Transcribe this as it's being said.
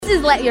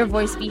is Let Your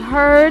Voice Be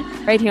Heard,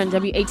 right here on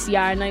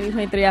WHCR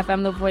 90.3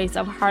 FM, the voice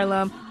of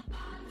Harlem.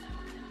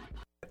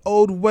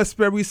 Old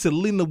Westbury,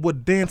 Selena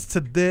would dance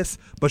to this,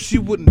 but she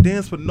wouldn't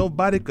dance with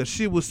nobody because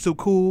she was too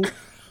cool.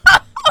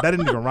 That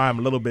didn't even rhyme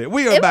a little bit.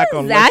 We are back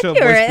on Let Your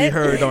Voice Be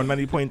Heard on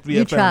 90.3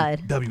 FM.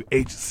 Tried.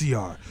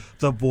 WHCR,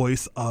 the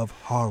voice of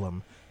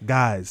Harlem.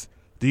 Guys,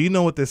 do you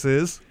know what this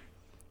is?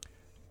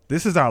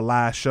 This is our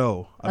last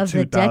show of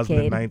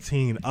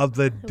 2019 of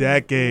the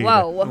decade.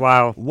 Whoa.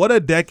 Wow. What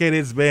a decade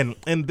it's been.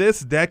 In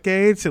this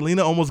decade,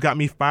 Selena almost got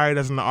me fired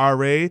as an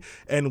RA,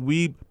 and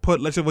we put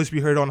Let Your Voice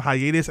Be Heard on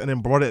hiatus and then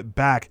brought it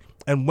back.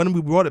 And when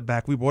we brought it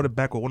back with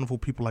wonderful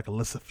people like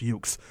Ilyssa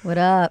Fuchs. What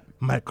up?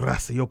 Mike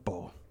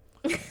Graciopo,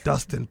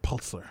 Dustin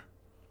Pulsar,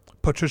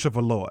 Patricia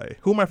Valoy.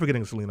 Who am I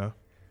forgetting, Selena?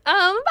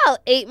 About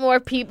 8 more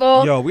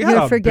people. Yo, we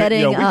You're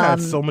forgetting we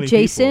had so many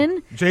Jason.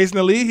 people. Jason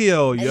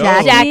Aligio.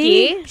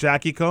 Yo.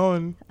 Jackie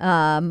Cohen.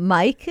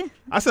 Mike.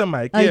 I said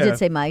Mike, Oh, yeah. you did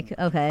say Mike.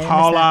 Okay.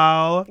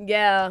 Carlisle.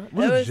 Yeah.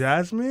 Was it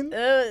Jasmine?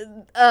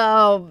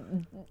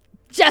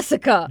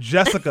 Jessica.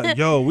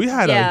 Yo, we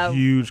had a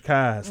huge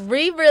cast.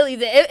 We really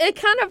did. It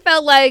kind of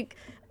felt like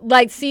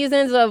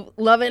seasons of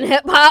Love and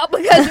Hip Hop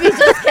because we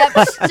just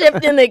kept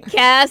shifting the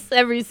cast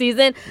every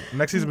season.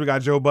 Next season we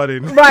got Joe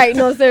Budden. Right,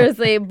 no,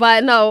 seriously.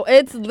 But no,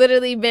 it's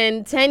literally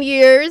been 10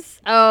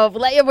 years of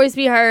Let Your Voice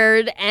Be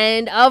Heard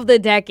and of the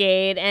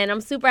decade. And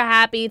I'm super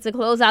happy to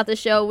close out the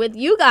show with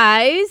you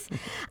guys.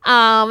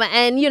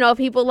 And, you know,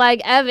 people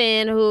like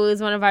Evan, who is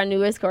one of our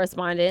newest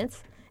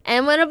correspondents.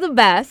 And one of the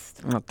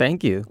best. Oh,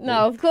 thank you.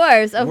 No, of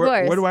course.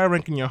 Where do I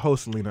rank in your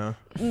host, Lena?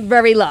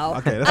 Very low.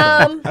 Okay,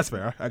 that's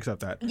fair. I accept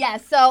that.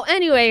 Yes. So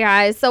anyway,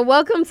 guys, so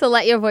welcome to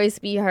Let Your Voice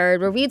Be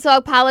Heard, where we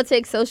talk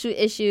politics, social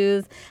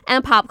issues,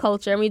 and pop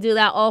culture. And we do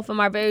that all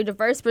from our very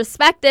diverse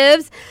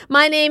perspectives.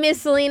 My name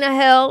is Selena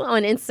Hill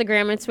on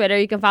Instagram and Twitter.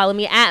 You can follow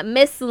me at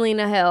Miss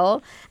Selena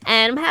Hill.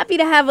 And I'm happy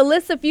to have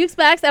Ilyssa Fuchs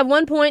back. At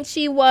one point,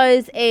 she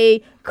was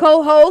a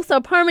co-host,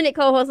 a permanent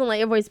co-host on Let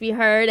Your Voice Be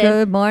Heard.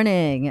 Good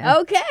morning.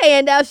 Okay,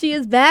 and now she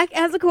is back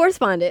as a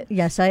correspondent.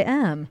 Yes, I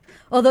am.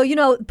 Although, you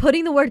know,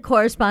 putting the word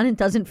correspondent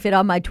doesn't fit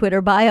on my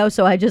Twitter bio,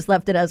 so I just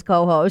left it as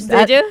co-host.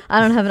 Did you? I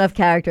don't have enough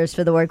characters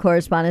for the word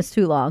correspondent. It's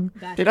too long.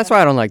 Dude, that's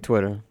why I don't like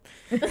Twitter.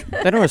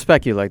 They don't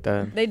respect you like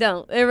that. They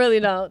don't. They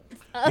really don't.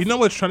 You know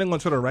what's trending on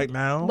Twitter right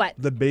now? What?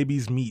 The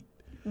baby's meat.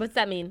 What's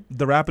that mean?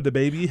 The rapper The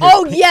Baby.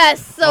 Oh,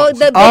 yes. So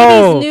the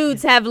baby's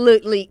nudes have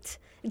leaked.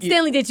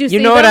 Stanley, did you see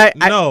them? You know what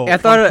No, I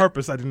thought on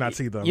purpose I did not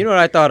see them. You know what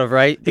I thought of,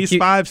 right? He's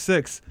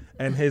 5'6",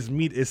 and his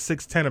meat is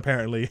 6'10",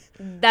 apparently.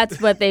 That's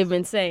what they've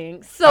been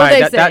saying. So all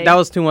right, they say. That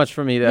was too much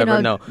for me to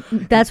ever know.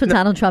 That's what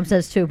Donald Trump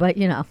says too, but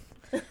you know.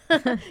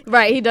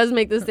 Right, he does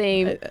make the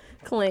same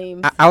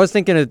claims. I was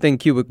thinking of the thing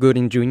Cuba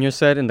Gooding Jr.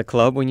 said in the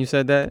club when you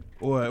said that.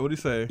 What did he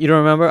say? You don't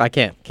remember? I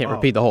can't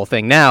repeat the whole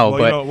thing now. Well,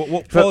 but you know,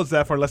 we'll pause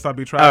that for Let's Not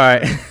Be Trash. all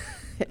right.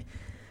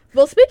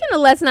 Well, speaking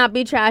of Let's Not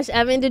Be Trash,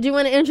 Evan, did you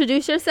want to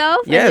introduce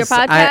yourself and your Yes,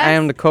 podcast? I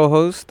am the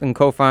co-host and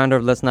co-founder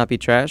of Let's Not Be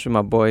Trash with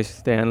my boy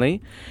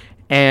Stanley.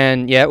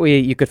 And yeah,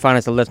 you could find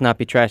us at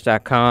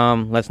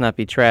letsnotbetrash.com. Let's Not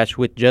Be Trash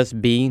with just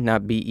B,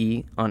 not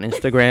B-E, on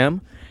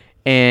Instagram.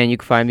 And you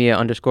can find me at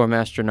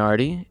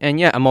 _Mastronardi. And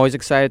yeah, I'm always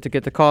excited to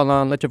get the call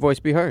on Let Your Voice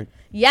Be Heard.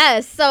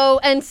 Yes. So,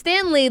 and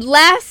Stanley,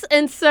 last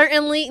and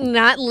certainly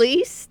not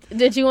least,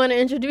 did you want to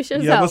introduce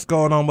yourself? Yeah, what's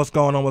going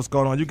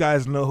on? You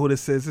guys know who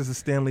this is. This is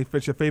Stanley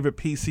Fritz, your favorite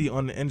PC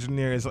on the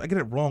engineers. I get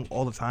it wrong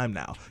all the time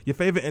now. Your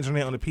favorite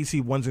engineer on the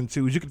PC 1s and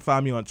 2s. You can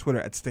find me on Twitter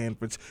at Stan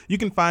Fritz. You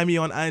can find me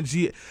on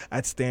IG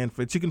at Stan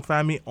Fritz. You can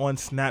find me on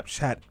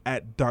Snapchat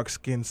at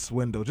Darkskin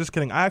Swindle. Just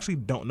kidding. I actually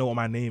don't know what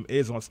my name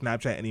is on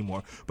Snapchat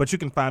anymore. But you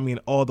can find me in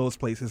all those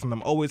places, and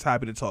I'm always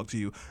happy to talk to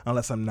you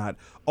unless I'm not.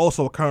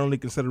 Also, currently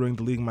considering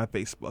deleting my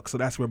Facebook. So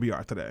that's where we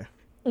are today.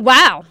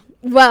 Wow.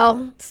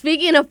 Well,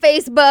 speaking of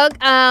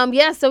Facebook,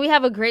 so we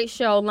have a great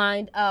show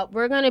lined up.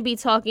 We're going to be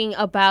talking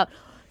about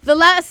the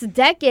last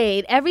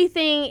decade,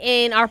 everything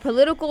in our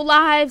political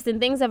lives and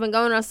things that have been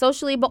going on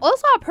socially, but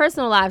also our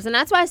personal lives. And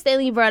that's why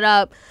Stanley brought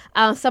up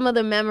some of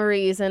the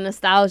memories and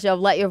nostalgia of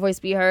Let Your Voice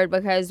Be Heard,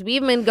 because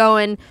we've been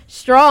going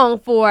strong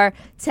for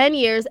 10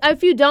 years.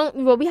 If you don't,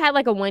 well, we had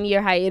like a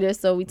 1-year hiatus,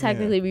 so we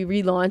technically we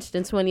relaunched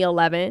in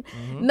 2011.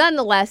 Mm-hmm.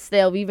 Nonetheless,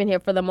 still, we've been here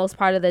for the most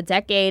part of the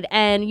decade.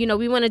 And, you know,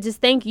 we want to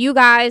just thank you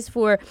guys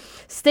for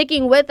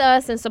sticking with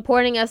us and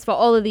supporting us for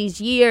all of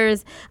these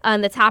years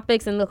and the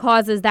topics and the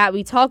causes that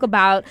we talk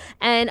about.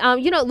 And,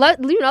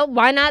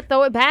 why not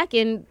throw it back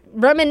and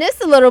reminisce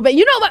a little bit?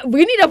 You know what?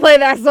 We need to play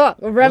that song,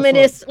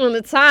 Reminisce on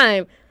the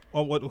Time.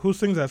 Oh, who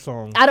sings that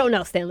song? I don't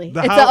know, Stanley. It's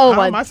an old how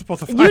one. Am I supposed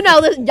to find you know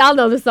this? Y'all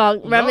know the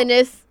song,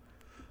 Reminisce.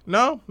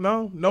 No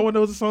one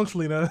knows the song,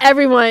 Selena.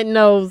 Everyone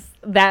knows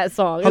that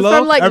song. Hello? It's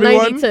from like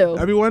everyone? 92.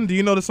 Everyone, do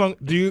you know the song?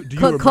 Do you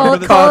remember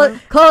the song? song?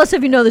 Call us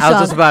if you know the song. I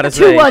was just about to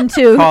say,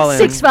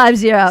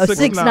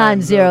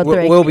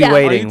 212-650-6903. We'll be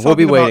waiting. We'll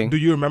be waiting. Do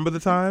you remember the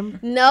time?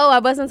 No, I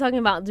wasn't talking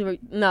about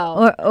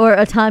no. Or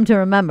a time to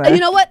remember. You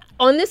know what?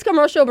 On this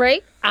commercial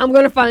break, I'm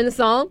going to find the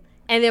song.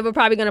 and then we're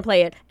probably going to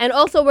play it. And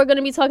also, we're going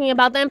to be talking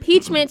about the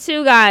impeachment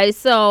too, guys.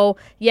 So,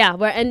 yeah,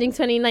 we're ending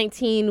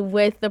 2019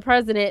 with the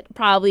president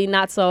probably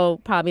not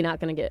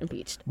going to get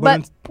impeached.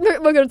 But we're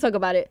going to talk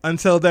about it.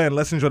 Until then,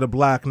 let's enjoy the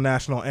Black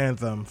National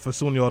Anthem for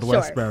Sunyod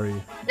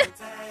Westbury.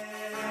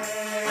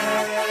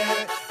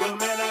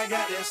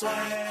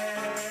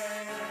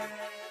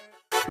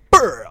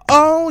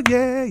 Oh,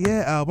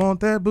 yeah, I want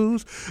that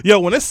booze. Yo,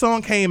 when this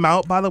song came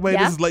out, by the way,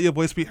 this is Let Your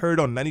Voice Be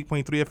Heard on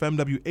 90.3 FM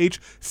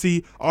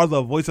WHCR,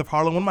 the voice of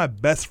Harlem. One of my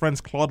best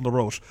friends, Claude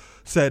LaRoche,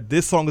 said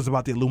this song is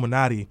about the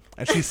Illuminati,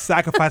 and she's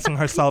sacrificing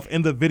herself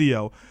in the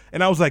video.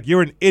 And I was like,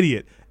 you're an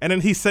idiot. And then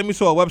he sent me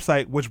to a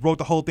website, which broke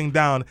the whole thing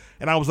down,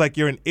 and I was like,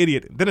 you're an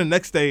idiot. Then the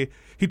next day,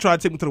 he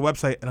tried to take me to the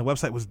website, and the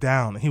website was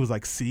down. And he was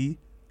like, see?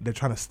 They're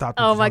trying to stop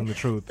them from telling the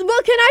truth.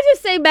 Well, can I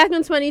just say, back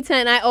in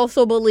 2010, I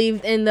also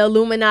believed in the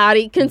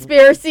Illuminati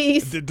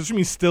conspiracies. Does you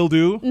mean still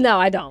do? No,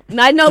 I don't.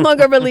 I no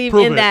longer believe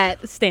in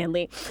that,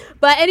 Stanley.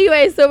 But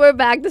anyway, so we're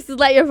back. This is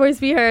Let Your Voice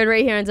Be Heard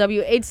right here on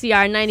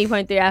WHCR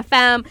 90.3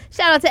 FM.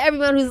 Shout out to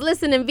everyone who's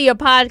listening via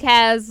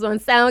podcasts on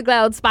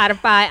SoundCloud,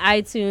 Spotify,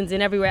 iTunes,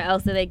 and everywhere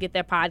else that they get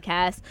their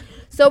podcasts.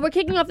 So we're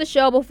kicking off the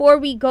show. Before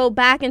we go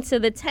back into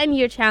the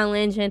 10-year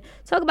challenge and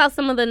talk about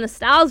some of the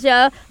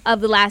nostalgia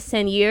of the last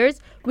 10 years,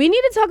 we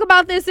need to talk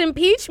about this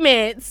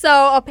impeachment.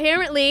 So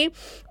apparently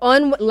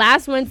on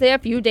last Wednesday, a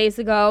few days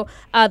ago,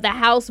 the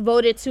House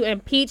voted to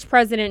impeach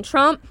President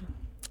Trump.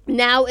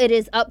 Now it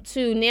is up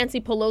to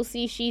Nancy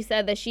Pelosi. She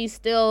said that she's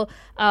still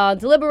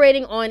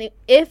deliberating on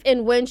if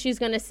and when she's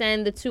going to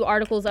send the 2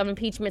 articles of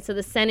impeachment to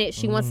the Senate.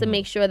 She wants to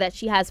make sure that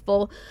she has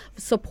full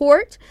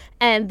support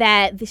and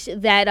that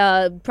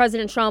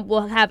President Trump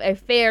will have a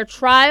fair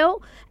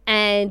trial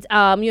and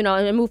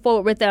move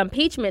forward with the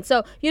impeachment.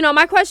 So,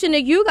 my question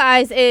to you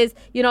guys is,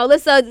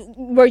 Ilyssa,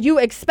 were you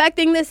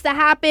expecting this to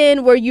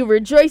happen? Were you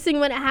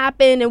rejoicing when it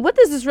happened? And what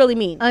does this really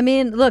mean? I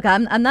mean, look,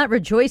 I'm not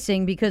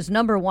rejoicing because,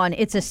 number one,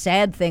 it's a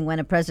sad thing when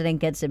a president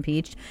gets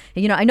impeached.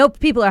 I know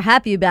people are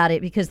happy about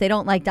it because they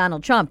don't like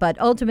Donald Trump, but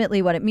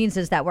ultimately what it means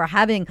is that we're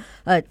having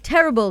a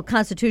terrible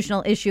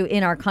constitutional issue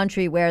in our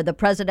country where the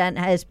president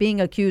is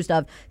being accused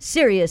of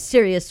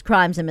serious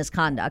crimes and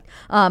misconduct.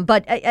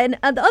 But the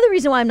other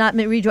reason why I'm not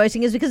rejoicing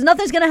is because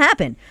nothing's going to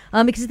happen.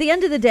 Because at the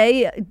end of the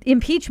day,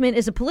 impeachment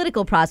is a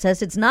political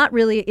process. It's not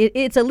really,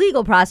 it's a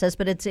legal process,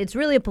 but it's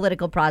really a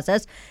political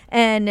process.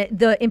 And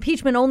the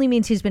impeachment only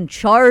means he's been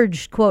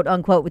charged, quote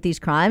unquote, with these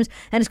crimes.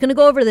 And it's going to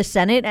go over to the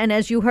Senate. And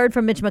as you heard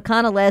from Mitch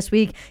McConnell last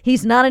week,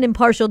 he's not an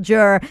impartial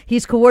juror.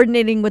 He's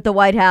coordinating with the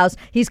White House.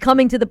 He's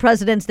coming to the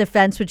president's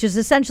defense, which is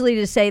essentially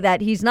to say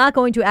that he's not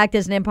going to act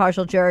as an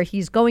impartial juror.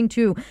 He's going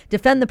to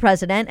defend the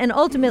president. And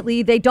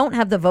ultimately, they don't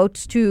have the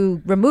votes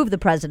to remove the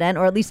president,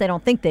 or at least they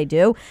don't think they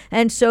do.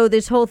 And so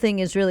this whole thing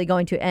is really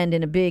going to end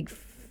in a big,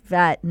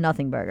 fat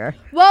nothing burger.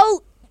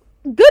 Well,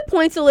 good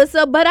points,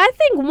 Ilyssa, but I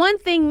think one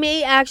thing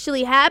may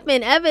actually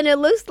happen. Evan, it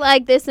looks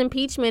like this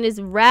impeachment is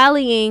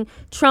rallying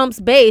Trump's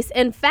base.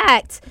 In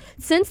fact,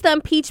 since the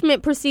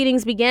impeachment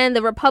proceedings began,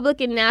 the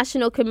Republican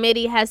National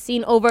Committee has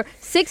seen over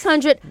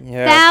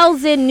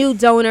 600,000 new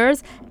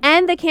donors,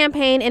 and the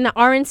campaign and the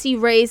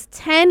RNC raised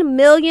 $10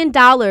 million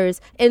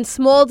in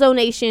small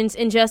donations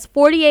in just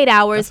 48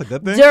 hours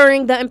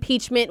during the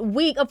impeachment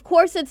week. Of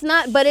course it's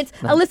not, but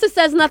Ilyssa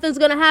says nothing's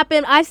going to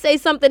happen. I say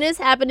something is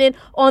happening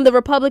on the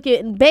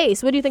Republican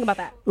base. What do you think about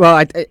that?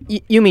 Well,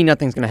 you mean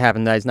nothing's going to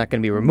happen, that it's not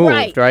going to be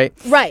removed, right?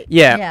 Right.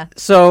 Yeah.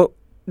 So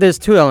there's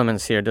 2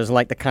 elements here. There's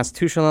like the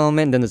constitutional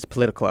element, and then there's the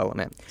political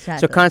element.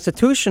 Exactly. So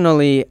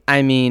constitutionally,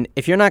 I mean,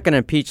 if you're not going to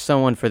impeach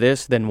someone for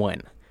this, then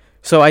when?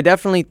 So I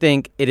definitely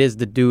think it is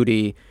the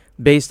duty,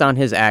 based on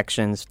his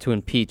actions, to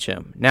impeach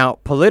him. Now,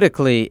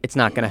 politically, it's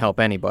not going to help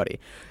anybody.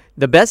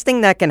 The best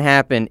thing that can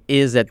happen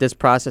is that this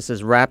process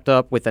is wrapped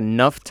up with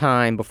enough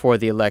time before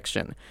the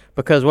election.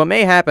 Because what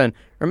may happen,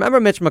 remember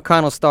Mitch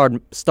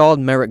McConnell stalled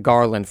Merrick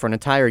Garland for an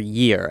entire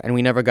year, and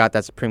we never got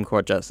that Supreme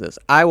Court justice.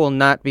 I will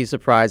not be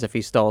surprised if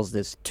he stalls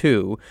this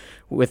too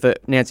with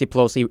Nancy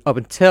Pelosi up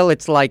until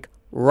it's like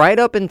right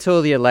up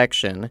until the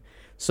election.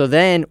 So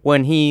then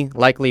when he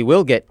likely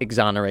will get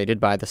exonerated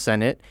by the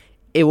Senate,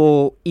 it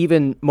will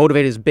even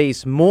motivate his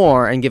base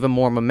more and give him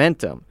more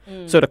momentum.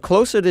 So the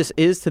closer this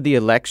is to the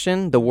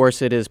election, the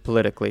worse it is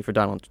politically for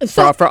Donald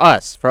Trump. For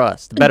us,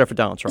 the better for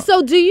Donald Trump.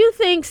 So do you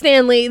think,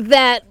 Stanley,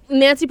 that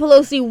Nancy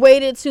Pelosi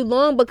waited too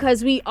long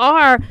because we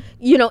are,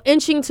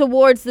 inching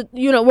towards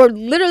we're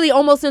literally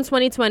almost in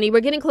 2020.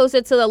 We're getting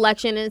closer to the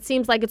election, and it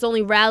seems like it's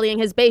only rallying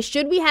his base.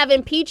 Should we have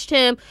impeached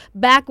him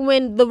back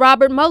when the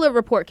Robert Mueller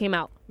report came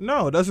out?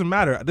 No, it doesn't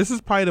matter. This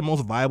is probably the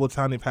most viable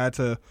time they've had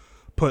to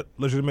put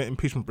legitimate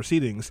impeachment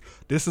proceedings.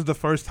 This is the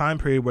first time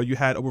period where you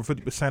had over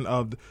 50%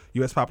 of the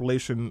U.S.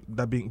 population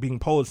that being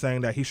polled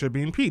saying that he should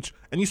be impeached,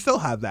 and you still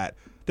have that.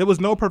 There was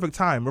no perfect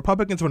time.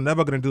 Republicans were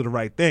never going to do the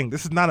right thing.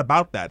 This is not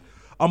about that.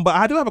 But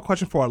I do have a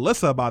question for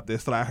Ilyssa about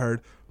this that I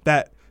heard,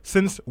 that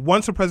since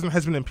once a president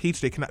has been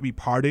impeached, they cannot be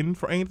pardoned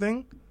for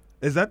anything.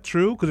 Is that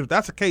true? Because if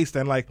that's the case,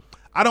 then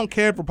I don't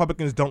care if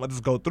Republicans don't let this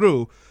go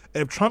through.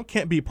 If Trump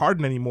can't be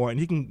pardoned anymore and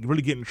he can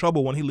really get in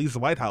trouble when he leaves the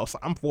White House,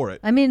 I'm for it.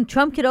 I mean,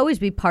 Trump could always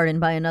be pardoned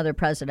by another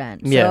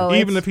president. Yeah. So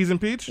Even if he's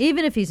impeached?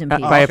 Even if he's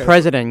impeached. By a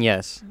president,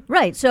 yes.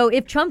 Right. So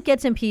if Trump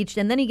gets impeached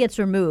and then he gets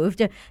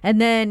removed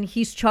and then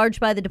he's charged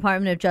by the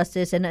Department of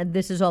Justice, and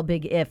this is all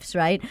big ifs,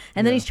 right?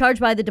 And then he's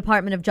charged by the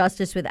Department of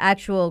Justice with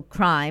actual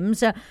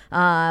crimes,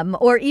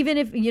 or even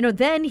if,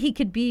 then he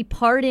could be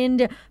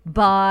pardoned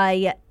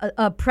by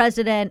a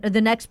president, or the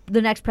next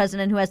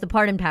president who has the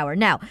pardon power.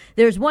 Now,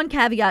 there's one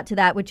caveat to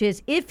that, which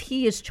is if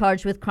he is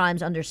charged with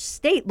crimes under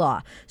state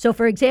law. So,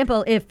 for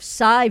example, if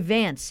Cy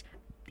Vance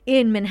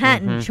in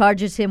Manhattan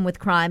charges him with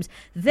crimes,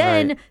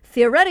 then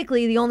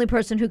theoretically the only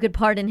person who could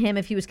pardon him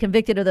if he was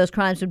convicted of those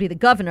crimes would be the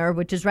governor,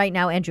 which is right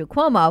now Andrew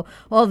Cuomo,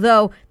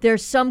 although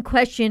there's some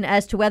question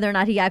as to whether or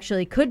not he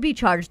actually could be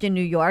charged in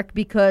New York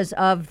because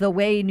of the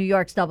way New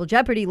York's double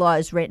jeopardy law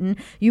is written.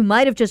 You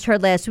might have just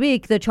heard last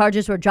week the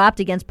charges were dropped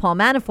against Paul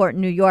Manafort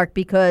in New York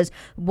because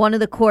one of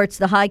the courts,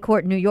 the High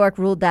Court in New York,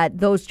 ruled that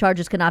those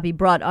charges cannot be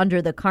brought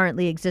under the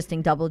currently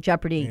existing double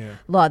jeopardy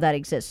law that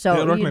exists. So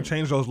they're going to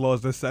change those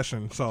laws this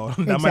session, so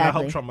that might not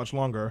help Trump much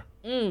longer.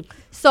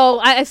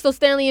 So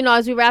Stanley,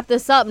 as we wrap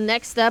this up,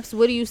 next steps,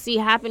 what do you see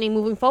happening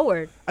moving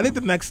forward? I think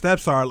the next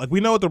steps are,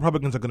 we know what the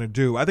Republicans are going to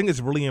do. I think it's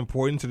really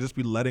important to just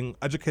be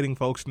educating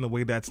folks in a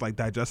way that's,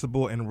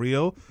 digestible and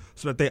real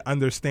so that they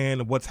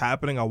understand what's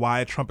happening or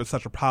why Trump is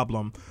such a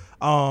problem.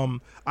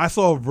 I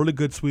saw a really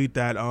good tweet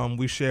that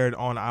we shared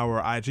on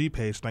our IG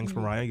page. Thanks,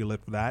 Mariah. You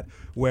lit for that.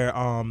 Where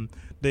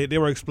they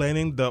were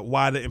explaining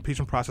why the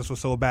impeachment process was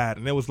so bad.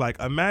 And it was like,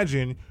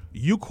 imagine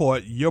you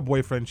caught your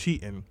boyfriend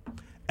cheating.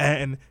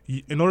 And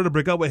in order to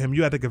break up with him,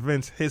 you had to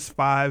convince his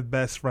 5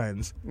 best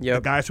friends, the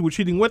guys who were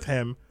cheating with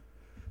him,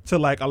 to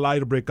allow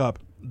you to break up.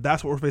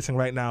 That's what we're facing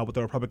right now with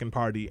the Republican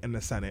Party in the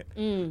Senate.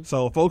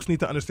 So folks need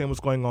to understand what's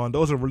going on.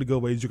 Those are really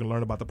good ways you can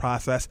learn about the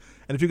process.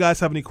 And if you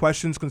guys have any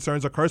questions,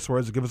 concerns, or curse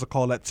words, give us a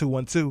call at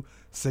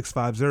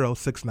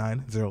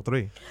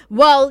 212-650-6903.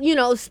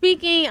 Well,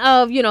 speaking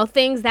of,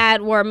 things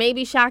that were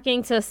maybe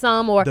shocking to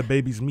some, or the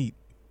baby's meat.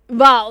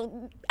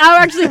 Well,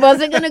 I actually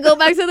wasn't going to go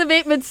back to the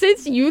baby, but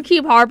since you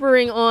keep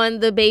harping on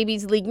the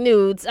baby's leaked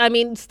nudes, I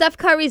mean, Steph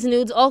Curry's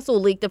nudes also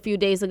leaked a few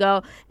days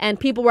ago, and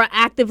people were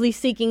actively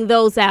seeking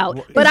those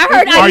out. But I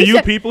heard Are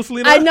you people,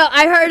 Selena? I know.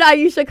 I heard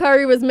Ilyssa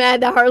Curry was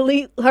mad that her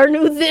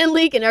nudes didn't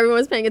leak, and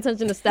everyone's paying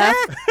attention to Steph.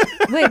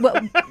 Wait,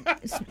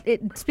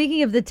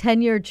 speaking of the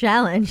 10-year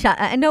challenge,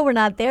 I know we're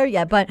not there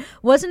yet, but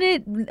wasn't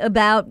it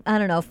about,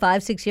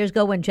 5-6 years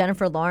ago when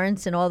Jennifer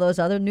Lawrence and all those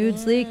other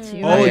nudes leaked?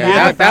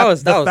 That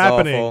was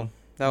awful.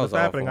 That was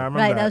awful. I remember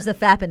that was the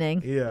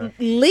fappening. Yeah.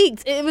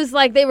 Leaked. It was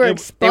like they were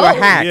exposed. They were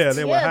hacked. Yeah,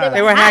 they were hacked.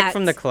 They were hacked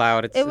from the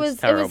cloud. It's terrible.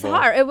 It was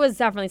hard. It was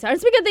definitely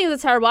terrible. Speaking of things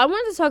that's terrible, I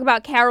wanted to talk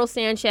about Carol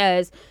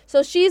Sanchez.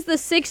 So she's the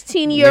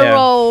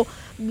 16-year-old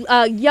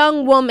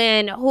young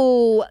woman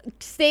who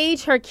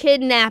staged her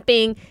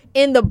kidnapping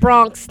in the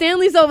Bronx.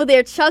 Stanley's over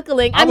there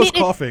chuckling. I was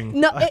coughing.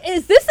 No,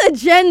 is this a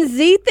Gen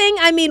Z thing?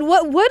 I mean,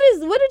 what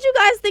did you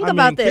guys think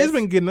about this? Kids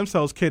been getting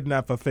themselves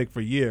kidnapped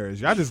for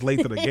years. Y'all just late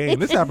to the game.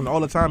 This happened all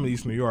the time in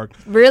East New York.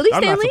 Really,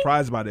 I'm Stanley? not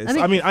surprised by this.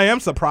 I am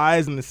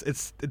surprised, and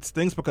it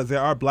stinks because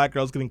there are black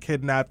girls getting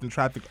kidnapped and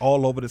trafficked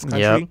all over this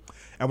country,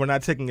 and we're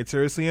not taking it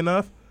seriously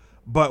enough.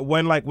 But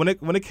when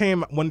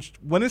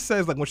it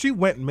says when she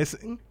went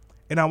missing,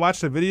 and I watched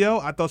the video,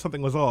 I thought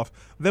something was off.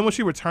 Then when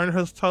she returned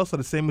her house to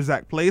the same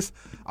exact place,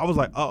 I was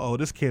like, uh-oh,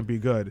 this can't be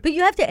good. But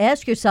you have to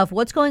ask yourself,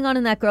 what's going on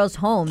in that girl's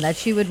home that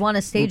she would want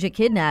to stage a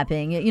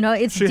kidnapping?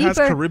 It's she deeper. Has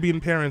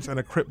Caribbean parents and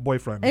a Crip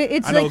boyfriend. I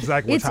know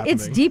exactly what's happening.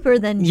 It's deeper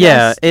than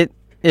it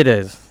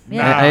is.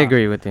 Yeah. I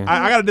agree with you.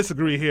 I got to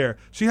disagree here.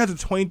 She has a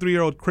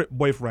 23-year-old Crip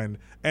boyfriend,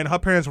 and her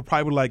parents were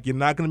probably like, you're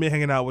not going to be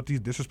hanging out with these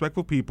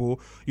disrespectful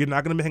people. You're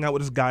not going to be hanging out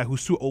with this guy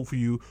who's too old for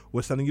you.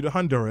 We're sending you to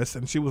Honduras.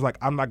 And she was like,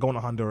 I'm not going to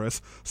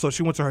Honduras. So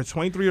she went to her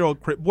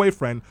 23-year-old Crip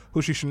boyfriend,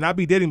 who she should not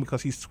be dating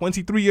because he's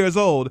 23 years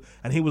old,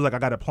 and he was like, I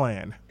got a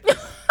plan.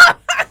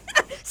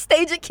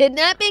 Stage a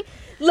kidnapping?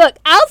 Look,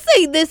 I'll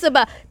say this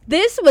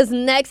was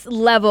next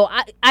level.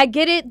 I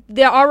get it.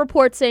 There are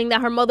reports saying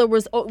that her mother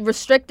was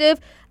restrictive.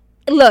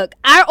 Look,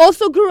 I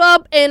also grew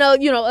up in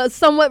a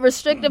somewhat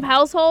restrictive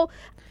household.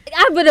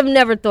 I would have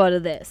never thought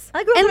of this.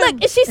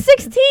 Look, she's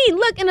 16.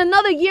 Look, in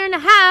another year and a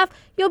half,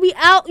 you'll be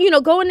out,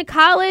 going to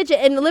college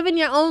and living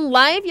your own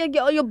life.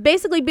 You'll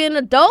basically be an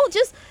adult.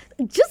 Just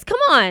come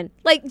on.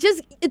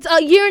 It's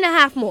a year and a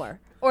half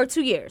more. Or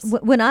 2 years.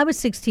 When I was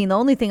 16, the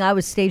only thing I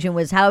was staging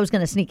was how I was going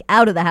to sneak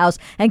out of the house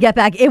and get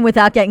back in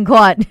without getting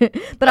caught.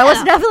 But I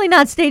was definitely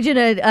not staging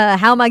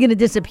how am I going to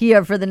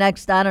disappear for the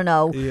next,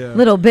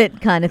 little bit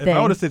kind of thing. If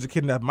I would have staged a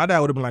kidnapping, my dad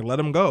would have been like, let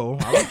him go.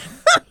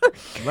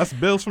 Less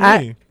bills for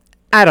me.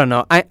 I don't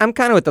know. I'm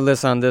kind of with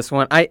Ilyssa on this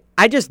one.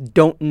 I just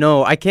don't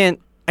know. I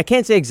can't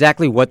say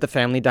exactly what the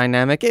family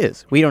dynamic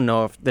is. We don't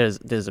know if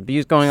there's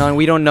abuse going on.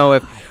 We don't know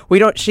if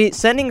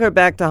sending her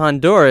back to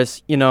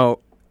Honduras,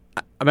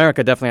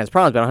 America definitely has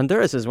problems, but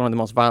Honduras is one of the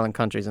most violent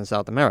countries in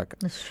South America.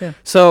 That's true.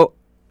 So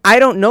I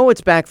don't know what's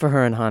back for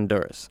her in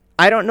Honduras.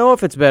 I don't know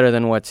if it's better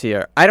than what's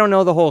here. I don't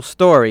know the whole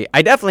story.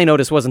 I definitely know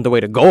this wasn't the way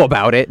to go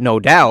about it, no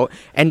doubt.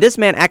 And this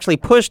man actually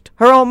pushed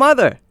her own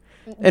mother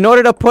in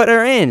order to put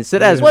her in. So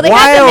that's well, they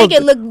wild. have to make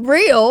it look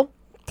real.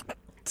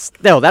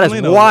 Still, that is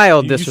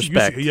wild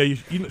disrespect.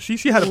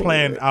 She had a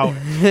plan out.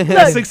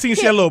 At 16,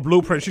 she had a little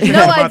blueprint. She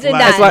No, I did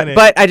not.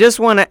 But I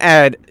just want to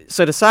add,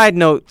 so the side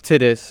note to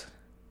this.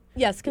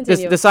 Yes,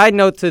 continue. The side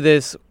note to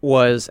this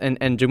was, and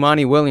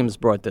Jumaane Williams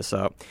brought this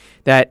up,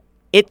 that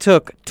it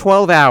took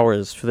 12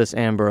 hours for this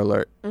Amber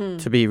Alert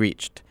to be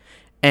reached.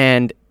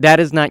 And that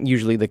is not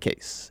usually the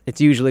case.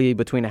 It's usually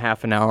between a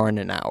half an hour and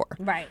an hour.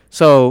 Right.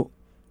 So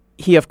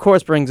he, of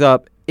course, brings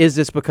up, is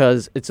this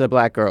because it's a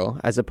black girl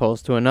as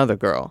opposed to another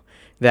girl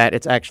that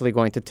it's actually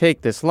going to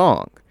take this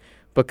long?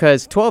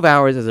 Because 12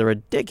 hours is a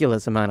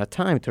ridiculous amount of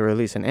time to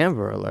release an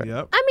Amber Alert.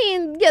 Yep. I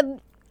mean, yeah.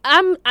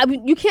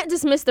 You can't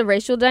dismiss the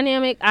racial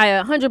dynamic. I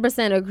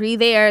 100% agree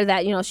there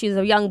that, she's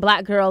a young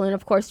black girl and,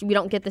 of course, we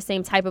don't get the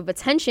same type of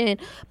attention.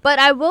 But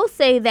I will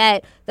say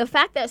that the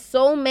fact that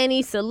so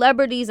many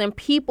celebrities and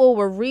people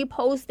were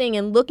reposting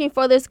and looking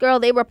for this girl,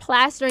 they were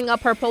plastering up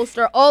her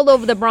poster all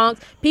over the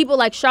Bronx. People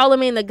like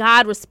Charlemagne the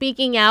God were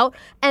speaking out.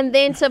 And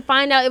then to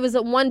find out it was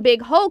one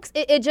big hoax,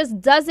 it just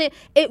doesn't.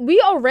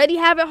 We already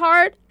have it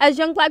hard as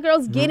young black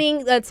girls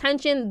getting the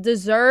attention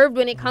deserved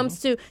when it comes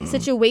to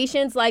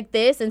situations like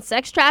this and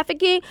sex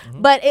trafficking,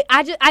 but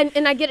I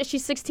get it.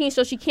 She's 16,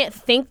 so she can't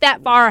think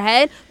that far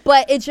ahead.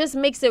 But it just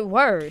makes it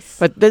worse.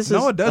 But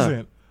it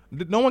doesn't.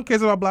 No one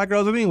cares about black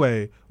girls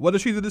anyway. Whether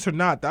she did this or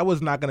not, that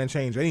was not going to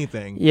change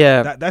anything.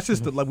 Yeah, that's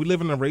just like we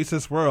live in a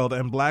racist world,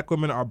 and black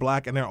women are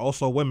black, and they're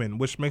also women,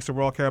 which makes the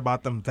world care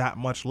about them that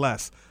much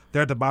less.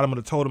 They're at the bottom of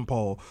the totem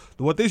pole.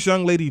 What this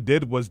young lady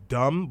did was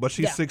dumb, but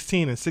she's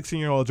 16, and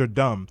 16-year-olds are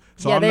dumb.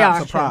 So I'm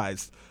not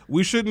surprised.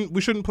 We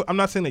shouldn't put, I'm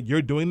not saying that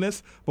you're doing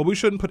this, but we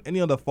shouldn't put any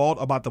of the fault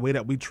about the way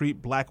that we treat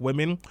black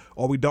women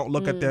or we don't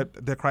look at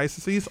their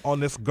crises on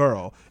this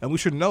girl. And we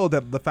should know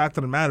that the fact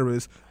of the matter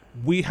is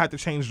we have to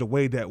change the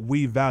way that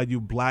we value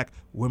black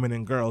women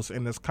and girls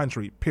in this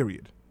country,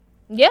 period.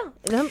 Yeah.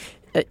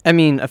 I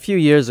mean, a few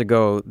years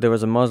ago, there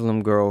was a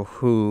Muslim girl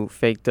who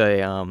faked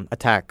a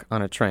attack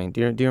on a train.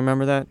 Do you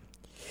remember that?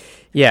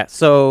 Yeah,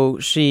 so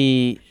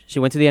she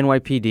went to the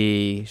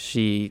NYPD.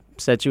 She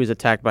said she was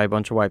attacked by a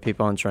bunch of white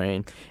people on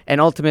train.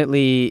 And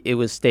ultimately, it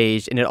was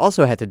staged. And it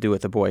also had to do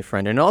with a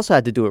boyfriend. And it also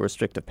had to do with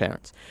restrictive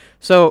parents.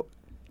 So,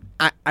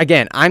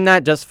 I'm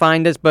not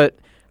justifying this, but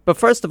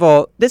first of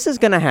all, this is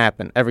going to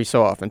happen every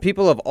so often.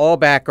 People of all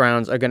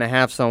backgrounds are going to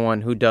have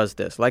someone who does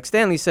this. Like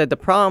Stanley said, the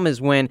problem is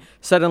when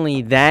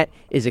suddenly that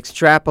is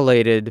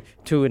extrapolated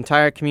to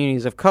entire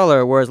communities of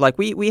color, whereas like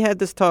we had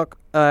this talk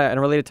and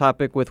a related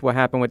topic with what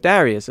happened with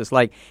Darius. It's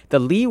like the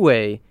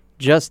leeway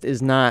just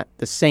is not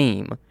the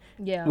same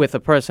with a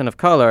person of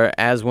color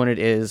as when it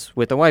is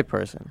with a white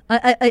person.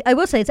 I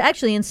will say it's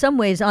actually in some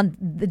ways,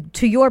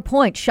 to your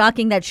point,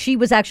 shocking that she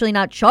was actually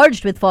not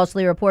charged with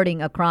falsely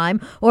reporting a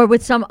crime or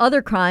with some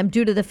other crime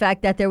due to the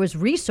fact that there was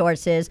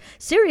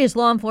serious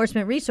law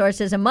enforcement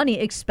resources and money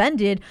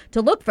expended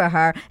to look for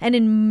her. And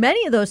in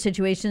many of those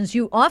situations,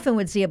 you often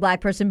would see a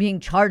black person being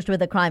charged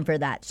with a crime for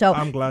that. So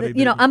I'm glad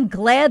I'm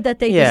glad that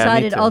they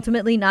decided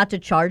ultimately not to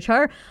charge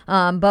her.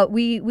 But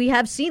we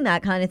have seen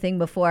that kind of thing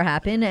before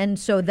happen. And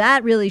so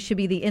that really should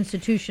be the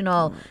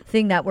institutional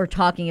thing that we're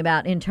talking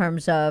about in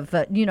terms of,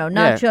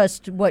 not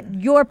just what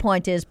your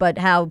point is, but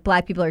how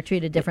black people are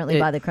treated differently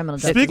by the criminal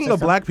justice system. Speaking of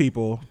black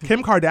people,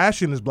 Kim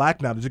Kardashian is black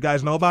now. Did you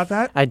guys know about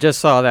that? I just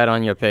saw that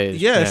on your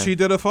page. Yeah, she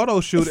did a photo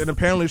shoot, and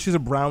apparently she's a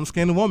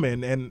brown-skinned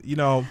woman, and,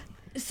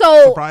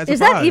 So surprise, is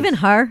that even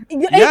her?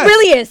 It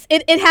really is.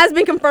 It has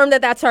been confirmed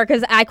that that's her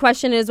because I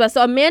question it as well.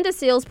 So Amanda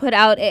Seales put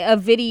out a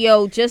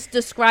video just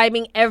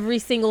describing every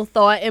single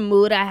thought and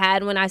mood I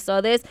had when I saw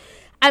this.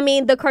 I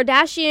mean, the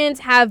Kardashians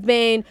have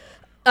been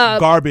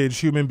garbage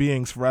human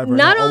beings forever.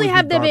 Not only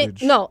have they been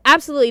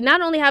absolutely.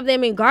 Not only have they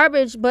been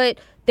garbage, but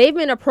they've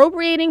been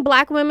appropriating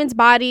black women's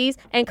bodies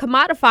and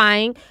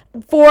commodifying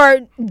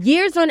for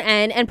years on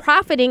end and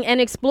profiting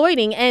and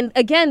exploiting. And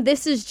again,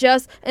 this is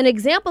just an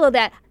example of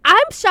that.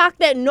 I'm shocked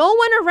that no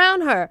one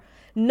around her,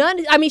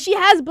 she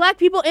has black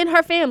people in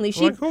her family.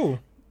 Who?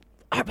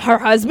 Her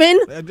husband.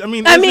 We're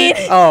not.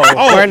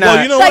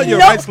 Well, you know what? You're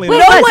right,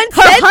 Selena. Her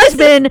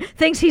husband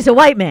thinks he's a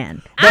white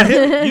man. But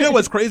you know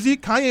what's crazy?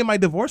 Kanye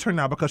might divorce her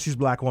now because she's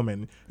black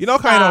woman. Kanye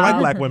don't like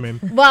black women.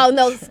 Well,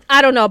 no,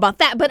 I don't know about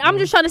that. But I'm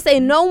just trying to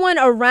say no one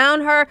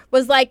around her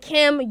was like,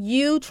 Kim,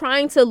 you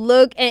trying to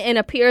look and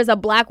appear as a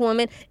black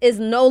woman is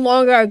no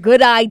longer a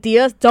good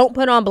idea. Don't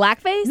put on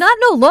blackface. Not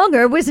no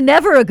longer. Was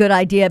never a good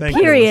idea. Thank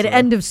period. you,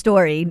 End of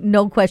story.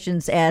 No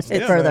questions asked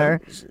further.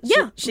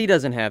 She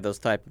doesn't have those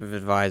type of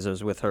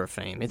advisors with her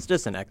fame. It's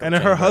just an echo And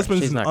chamber. her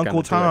husband's She's not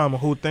Uncle Tom,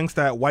 who thinks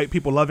that white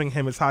people loving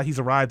him is how he's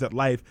arrived at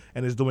life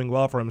and is doing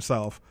well for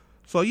himself.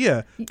 So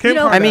yeah, Kim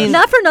Kardashian.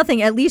 Not for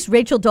nothing. At least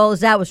Rachel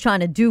Dolezal was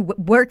trying to do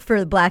work for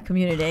the black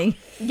community.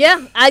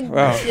 Yeah,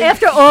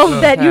 after all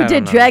that you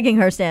did dragging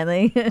her,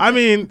 Stanley.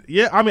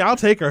 I'll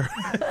take her.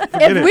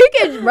 Forget if it. we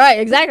could, right,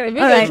 exactly. If we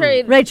All could right,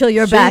 trade, Rachel,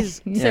 you're back.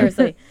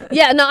 seriously.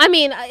 Yeah, no, I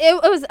mean,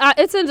 it was,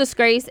 it's a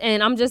disgrace,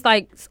 and I'm just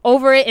like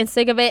over it and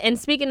sick of it. And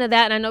speaking of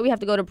that, and I know we have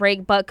to go to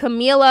break, but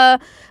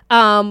Camilo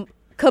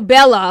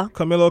Canello.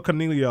 Camila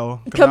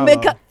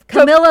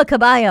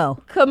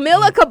Cabello.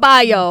 Camila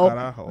Cabello.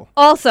 Carajo.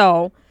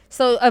 Also,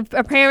 so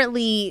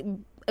apparently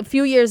a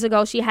few years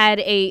ago, she had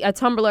a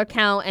Tumblr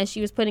account, and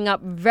she was putting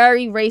up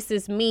very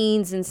racist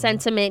memes and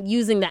sentiment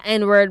using the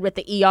N-word with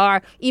the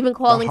ER, even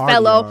calling hard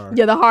fellow,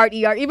 ER. the hard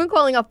ER, even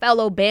calling a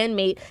fellow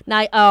bandmate,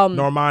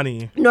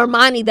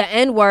 Normani, the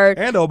N-word.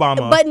 And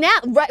Obama.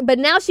 But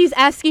now she's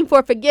asking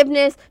for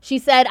forgiveness. She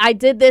said, I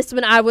did this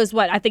when I was,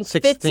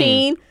 16.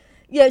 15.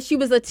 Yeah, she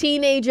was a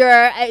teenager.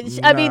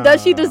 I mean,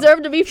 does she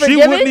deserve to be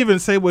forgiven? She wouldn't even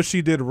say what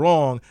she did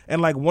wrong. And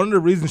like one of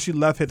the reasons she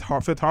left Fifth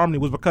Harmony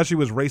was because she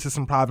was racist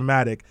and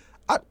problematic.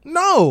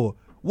 No.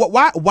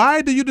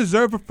 Why do you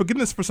deserve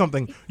forgiveness for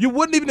something? You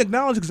wouldn't even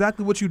acknowledge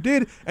exactly what you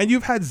did, and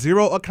you've had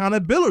zero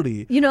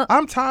accountability.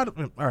 I'm tired of,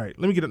 all right,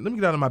 let me get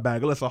out of my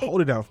bag. Let's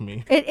hold it down for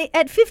me.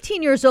 At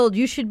 15 years old,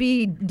 you should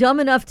be dumb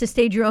enough to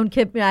stage your own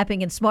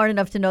kidnapping and smart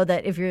enough to know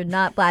that if you're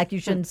not black, you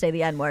shouldn't say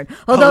the N-word.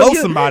 Although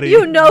somebody.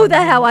 You know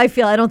that how I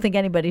feel. I don't think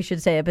anybody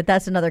should say it, but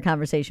that's another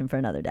conversation for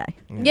another day.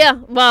 Yeah,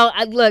 well,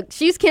 look,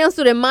 she's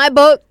canceled in my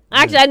book.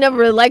 Actually, I never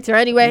really liked her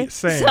anyway.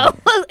 Same. So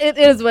it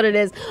is what it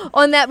is.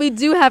 On that, we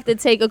do have to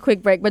take a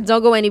quick break, but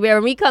don't go anywhere.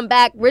 When we come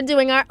back, we're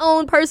doing our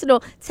own personal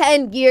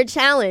 10-year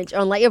challenge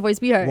on Let Your Voice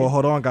Be Heard. Well,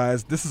 hold on,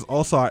 guys. This is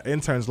also our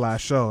intern's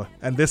last show.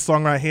 And this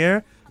song right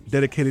here,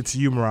 dedicated to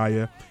you,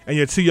 Mariah. And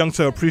you're too young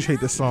to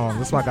appreciate this song.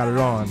 That's why I got it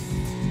on.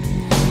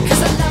 'Cause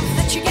the love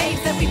that you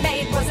gave that we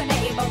made wasn't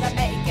able to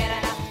make it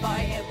enough for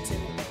you to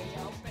be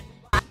open.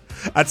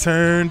 I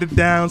turned it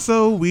down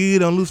so we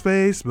don't lose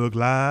Facebook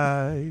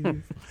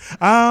Live.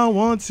 I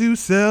want to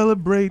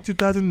celebrate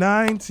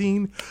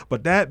 2019,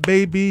 but that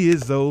baby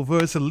is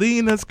over.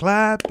 Selena's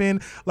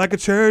clapping like a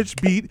church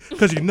beat,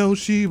 because you know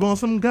she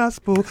wants some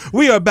gospel.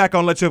 We are back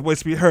on Let Your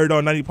Voice Be Heard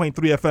on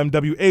 90.3 FM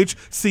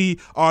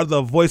WHCR,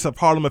 the voice of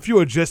Harlem. If you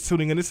are just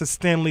tuning in, this is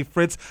Stanley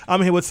Fritz.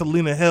 I'm here with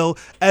Selena Hill,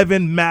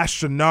 Evan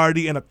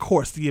Mastronardi, and of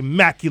course, the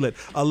immaculate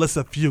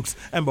Ilyssa Fuchs.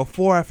 And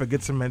before I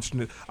forget to mention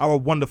it, our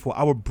wonderful,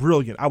 our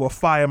brilliant, our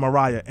fire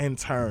Mariah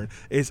intern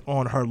is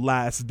on her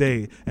last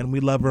day, and we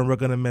love her and we're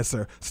going to miss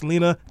her.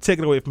 Selena, take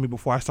it away from me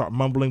before I start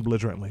mumbling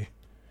belligerently.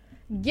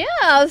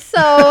 Yeah,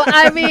 so,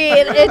 I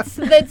mean, it's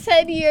the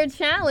 10-year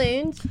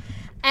challenge.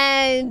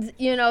 And,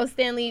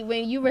 Stanley,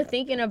 when you were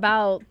thinking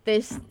about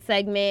this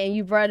segment and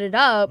you brought it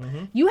up,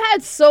 you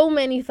had so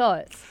many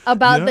thoughts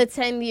about the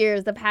 10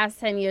 years, the past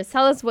 10 years.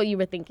 Tell us what you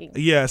were thinking.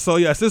 Yeah, so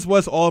yes, this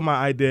was all my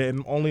idea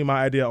and only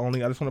my idea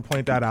only. I just want to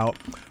point that out.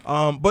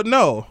 But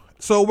no,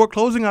 so we're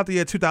closing out the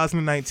year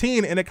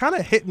 2019, and it kind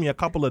of hit me a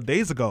couple of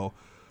days ago.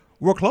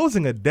 We're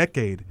closing a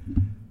decade.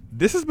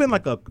 This has been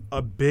like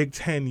a big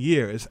 10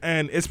 years,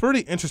 and it's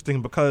pretty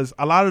interesting because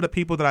a lot of the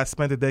people that I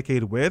spent a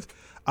decade with,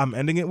 I'm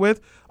ending it with.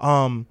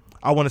 I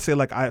want to say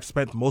like I've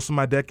spent most of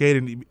my decade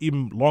and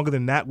even longer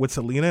than that with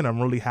Selena, and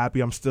I'm really happy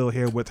I'm still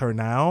here with her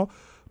now.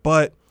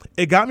 But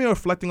it got me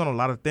reflecting on a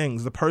lot of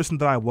things. The person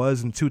that I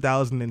was in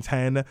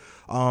 2010,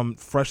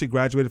 freshly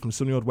graduated from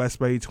SUNY Old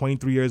Westbury,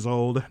 23 years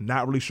old,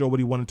 not really sure what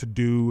he wanted to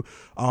do,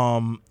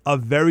 a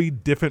very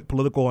different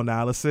political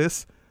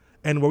analysis.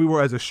 And where we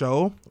were as a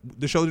show,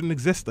 the show didn't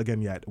exist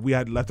again yet. We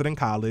had left it in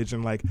college,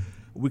 and like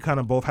we kind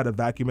of both had a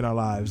vacuum in our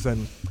lives.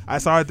 And I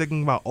started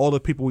thinking about all the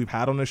people we've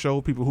had on the show,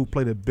 people who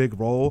played a big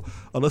role.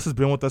 Alyssa's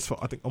been with us for,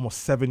 I think, almost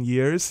 7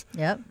 years.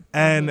 Yep.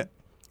 And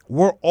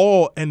we're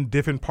all in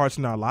different parts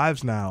in our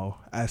lives now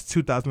as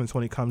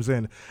 2020 comes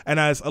in. And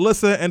as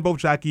Ilyssa and both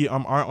Jackie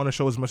aren't on the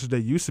show as much as they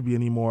used to be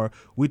anymore,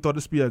 we thought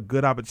this would be a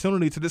good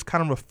opportunity to just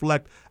kind of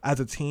reflect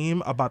as a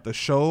team about the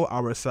show,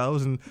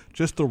 ourselves, and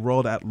just the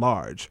world at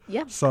large.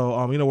 Yeah.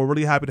 So, we're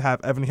really happy to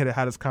have Evan here to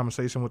have this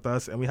conversation with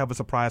us, and we have a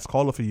surprise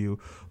caller for you,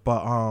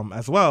 but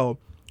as well.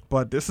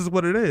 But this is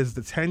what it is,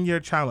 the 10-year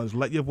challenge.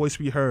 Let Your Voice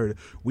Be Heard.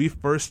 We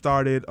first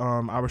started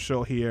our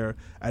show here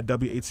at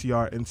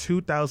WHCR in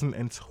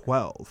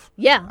 2012.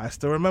 Yeah. I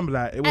still remember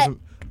that. It wasn't...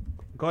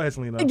 Go ahead,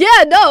 Selena.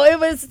 Yeah, no, it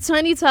was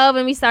 2012,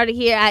 and we started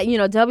here at,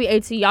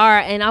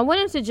 WHCR, and I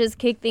wanted to just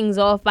kick things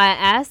off by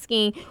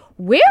asking,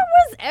 where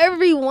was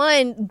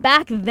everyone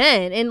back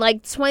then in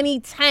like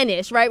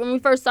 2010-ish, right? When we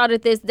first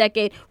started this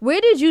decade, where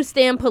did you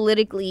stand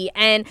politically,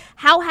 and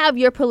how have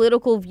your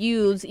political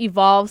views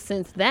evolved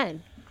since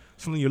then?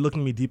 Selena, you're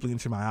looking me deeply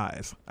into my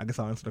eyes. I guess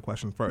I'll answer the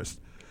question first.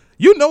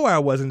 You know where I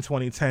was in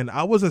 2010.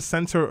 I was a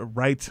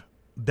center-right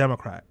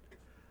Democrat.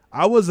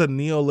 I was a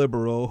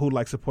neoliberal who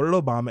supported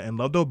Obama and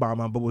loved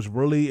Obama, but was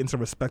really into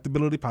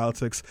respectability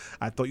politics.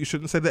 I thought you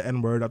shouldn't say the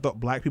N-word. I thought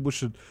black people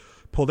should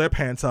pull their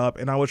pants up,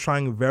 and I was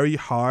trying very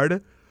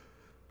hard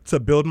to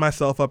build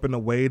myself up in a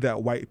way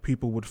that white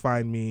people would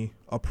find me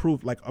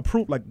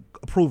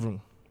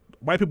approving.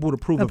 White people would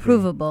approve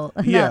Approvable.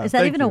 of me. Yeah, no, is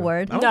that even a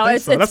word? I don't No, think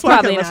it's so. That's why I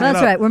probably kept not. messing it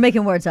That's up. right. We're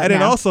making words up And then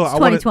now. also, It's I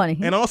wanted,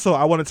 2020. and also,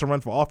 I wanted to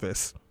run for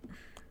office,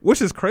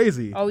 which is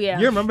crazy. Oh, yeah.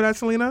 You remember that,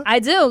 Selena? I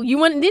do. Didn't you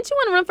want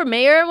to run for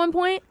mayor at one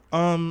point?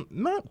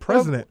 Not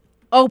president.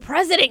 Oh,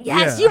 president.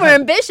 Yes, Yeah, you were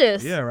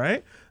ambitious. Yeah,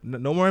 right?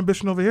 No more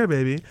ambition over here,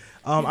 baby.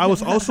 I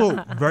was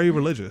also very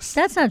religious.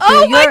 That's not true.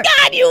 Oh, my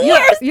God,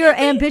 Your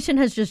ambition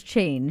has just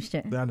changed.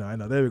 I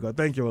know. There we go.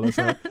 Thank you,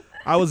 Ilyssa.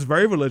 I was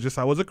very religious.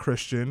 I was a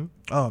Christian.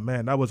 Oh,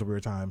 man, that was a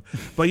weird time.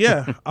 But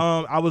yeah,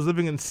 I was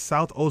living in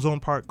South Ozone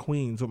Park,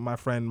 Queens with my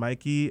friend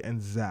Mikey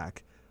and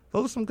Zach.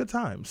 Those are some good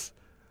times.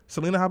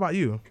 Selena, how about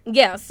you?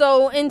 Yeah,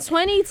 so in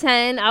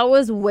 2010, I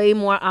was way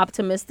more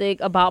optimistic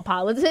about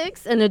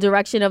politics and the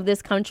direction of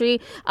this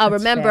country.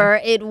 Remember,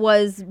 it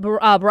was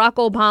Barack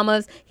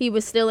Obama's. He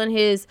was still in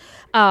his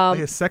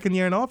second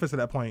year in office at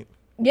that point.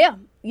 Yeah,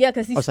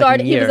 because he Oh,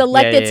 started. second He was year.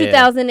 elected Yeah.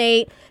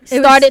 2008,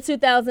 started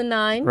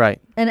 2009. Right.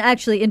 And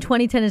actually, in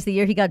 2010 is the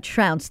year he got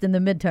trounced in the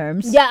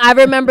midterms. Yeah, I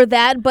remember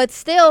that. But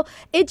still,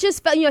 it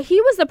just felt,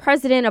 he was the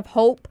president of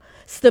hope,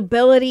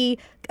 stability,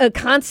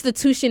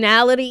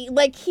 constitutionality.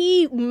 Like,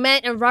 he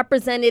meant and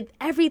represented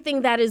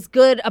everything that is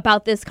good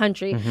about this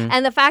country.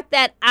 And the fact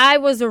that I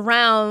was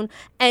around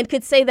and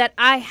could say that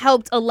I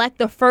helped elect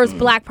the first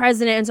black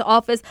president into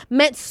office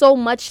meant so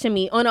much to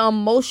me on an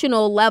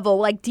emotional level,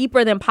 like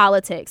deeper than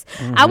politics.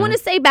 I want to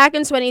say back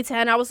in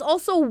 2010, I was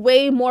also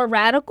way more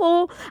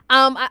radical.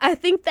 I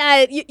think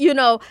that,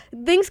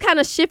 things kind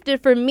of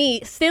shifted for me.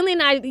 Stanley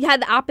and I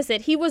had the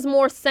opposite. He was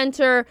more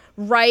center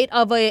right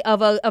of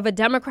a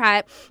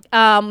Democrat.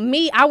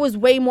 Me, I was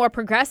way more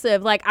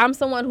progressive. Like, I'm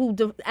someone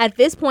who at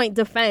this point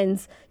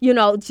defends,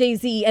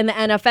 Jay-Z and the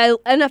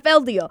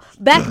NFL deal.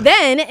 Back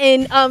then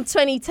in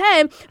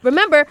 2010,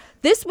 remember,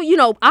 this,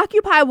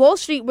 Occupy Wall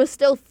Street was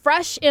still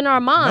fresh in our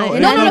mind. No, it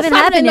No, hadn't even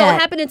happened it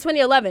yet. happened in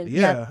 2011.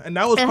 Yeah, and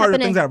that was It part of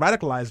the happened things that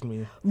radicalized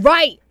me.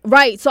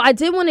 Right. So I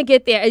did want to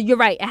get there. You're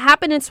right. It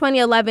happened in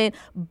 2011,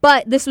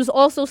 but this was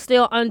also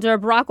still under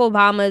Barack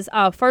Obama's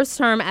first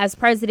term as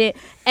president.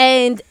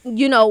 And,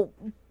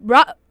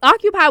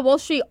 Occupy Wall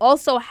Street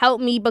also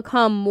helped me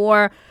become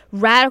more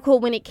radical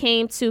when it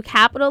came to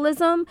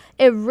capitalism.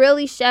 It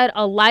really shed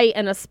a light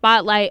and a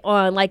spotlight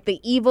on like the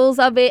evils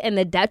of it and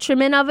the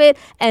detriment of it.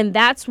 And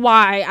that's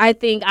why I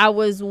think I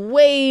was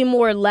way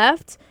more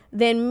left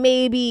than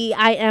maybe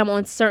I am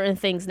on certain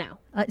things now.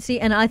 See,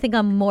 and I think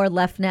I'm more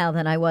left now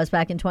than I was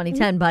back in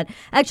 2010. But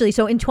actually,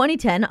 so in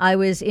 2010, I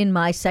was in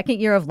my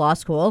second year of law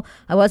school.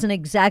 I wasn't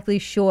exactly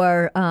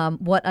sure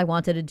what I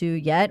wanted to do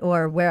yet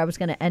or where I was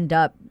going to end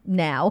up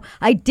now.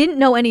 I didn't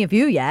know any of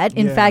you yet.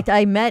 In fact,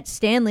 I met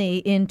Stanley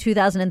in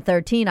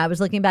 2013. I was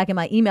looking back in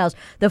my emails.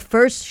 The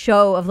first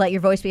show of Let Your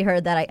Voice Be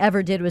Heard that I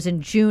ever did was in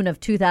June of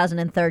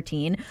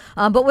 2013.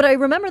 But what I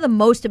remember the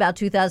most about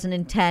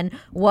 2010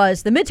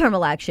 was the midterm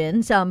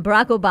elections.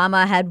 Barack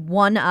Obama had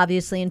won,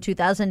 obviously, in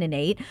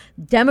 2008.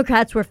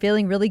 Democrats were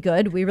feeling really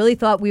good. We really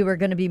thought we were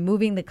going to be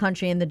moving the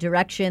country in the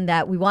direction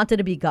that we wanted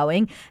to be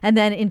going. And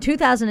then in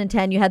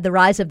 2010, you had the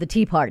rise of the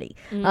Tea Party.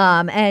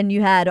 And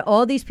you had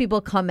all these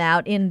people come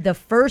out in the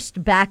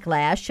first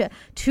backlash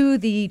to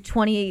the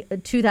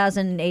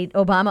 2008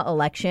 Obama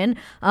election.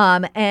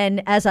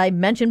 And as I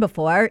mentioned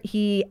before,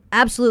 he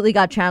absolutely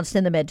got trounced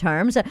in the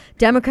midterms.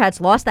 Democrats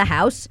lost the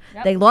House.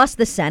 They lost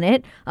the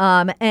Senate.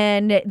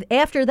 And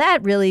after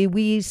that, really,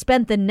 we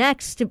spent the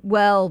next,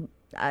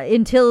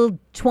 until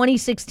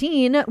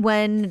 2016,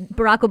 when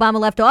Barack Obama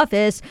left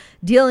office,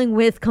 dealing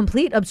with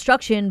complete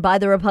obstruction by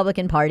the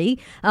Republican Party.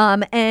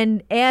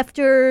 And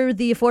after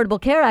the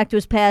Affordable Care Act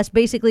was passed,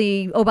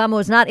 basically Obama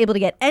was not able to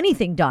get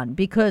anything done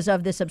because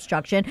of this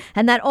obstruction.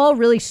 And that all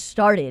really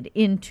started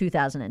in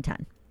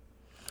 2010.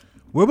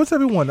 Where was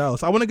everyone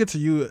else? I want to get to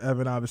you,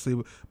 Evan, obviously,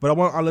 but I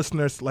want our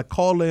listeners to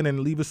call in and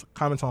leave us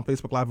comments on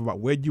Facebook Live about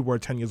where you were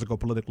 10 years ago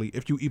politically,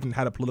 if you even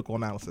had a political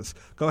analysis.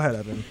 Go ahead,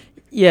 Evan.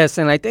 Yes,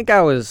 and I think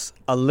I was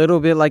a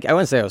little bit I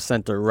wouldn't say I was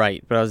center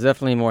right, but I was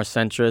definitely more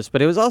centrist.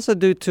 But it was also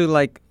due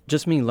to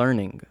just me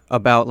learning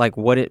about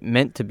what it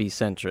meant to be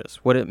centrist,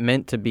 what it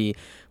meant to be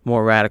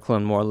more radical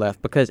and more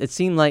left, because it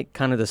seemed like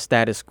kind of the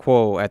status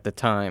quo at the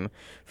time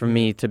for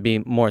me to be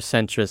more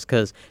centrist.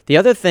 Because the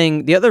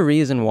other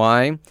reason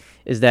why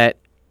is that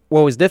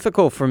what was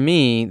difficult for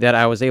me that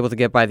I was able to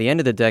get by the end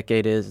of the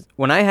decade is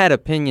when I had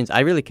opinions,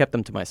 I really kept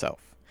them to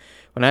myself.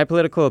 When I had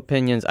political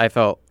opinions, I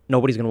felt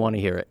nobody's going to want to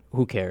hear it.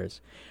 Who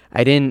cares?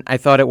 I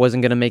thought it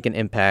wasn't going to make an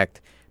impact.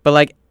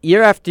 But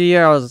year after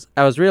year,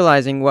 I was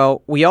realizing,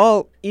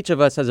 each of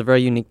us has a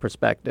very unique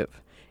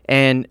perspective.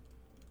 And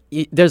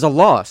there's a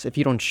loss if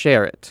you don't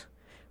share it.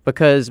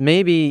 Because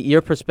maybe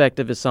your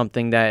perspective is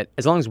something that,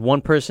 as long as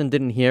one person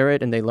didn't hear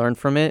it and they learned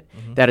from it,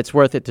 that it's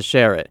worth it to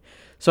share it.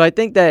 So I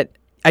think that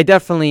I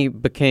definitely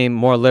became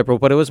more liberal,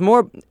 but it was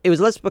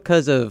less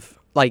because of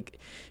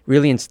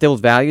really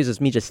instilled values as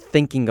me just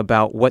thinking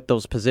about what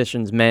those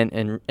positions meant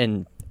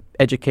and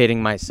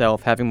educating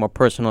myself, having more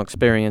personal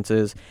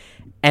experiences,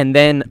 and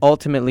then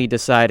ultimately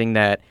deciding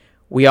that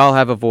we all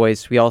have a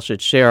voice, we all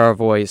should share our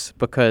voice,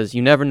 because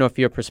you never know if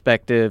your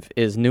perspective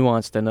is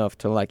nuanced enough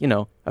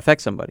to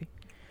affect somebody.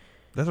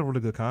 That's a really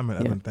good comment,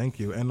 Evan. Yeah. Thank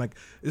you. And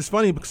it's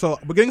funny, so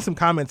we're getting some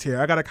comments here.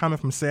 I got a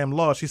comment from Sam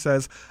Law. She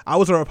says, I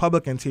was a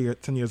Republican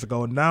 10 years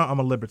ago, and now I'm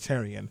a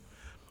libertarian.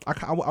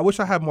 I wish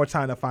I had more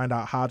time to find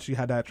out how she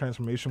had that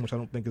transformation, which I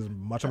don't think is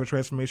much of a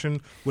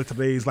transformation with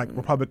today's like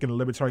Republican and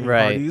Libertarian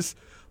parties.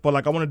 But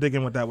like I want to dig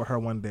in with that with her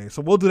one day.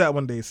 So we'll do that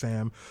one day,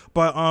 Sam.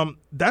 But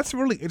that's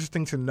really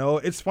interesting to know.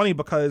 It's funny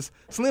because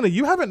Selena,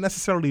 you haven't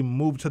necessarily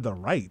moved to the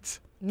right.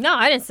 No,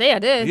 I didn't say I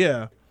did.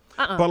 Yeah.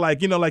 But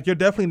like, like you're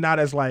definitely not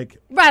as like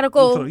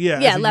radical. as you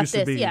used to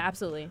leftist. be. Yeah,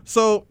 absolutely.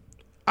 So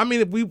I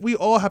mean, we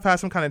all have had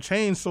some kind of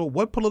change. So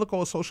what political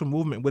or social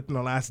movement within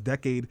the last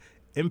decade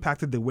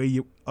impacted the way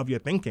of your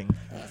thinking?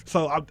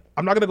 So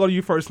I'm not going to go to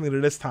you first,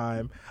 Lena, this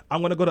time. I'm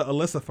going to go to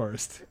Ilyssa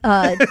first.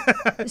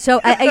 So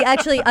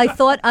I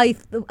thought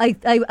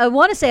I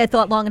want to say I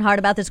thought long and hard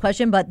about this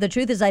question, but the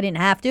truth is I didn't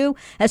have to.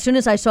 As soon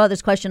as I saw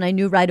this question, I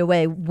knew right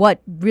away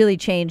what really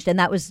changed, and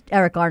that was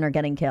Eric Garner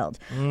getting killed.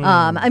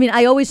 I mean,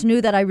 I always knew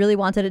that I really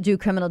wanted to do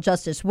criminal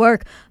justice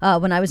work.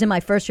 When I was in my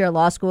first year of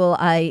law school,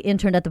 I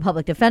interned at the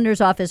public defender's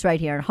office right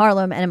here in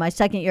Harlem, and in my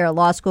second year of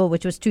law school,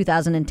 which was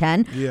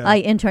 2010, I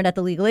interned at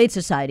the Legal Aid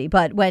Society.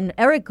 But when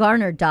Eric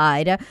Garner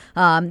died,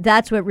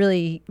 that's what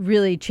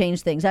really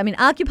changed things. I mean,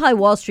 Occupy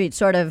Wall Street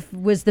sort of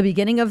was the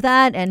beginning of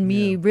that, and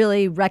me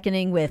really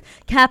reckoning with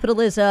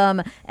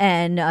capitalism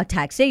and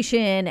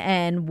taxation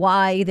and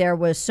why there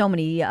was so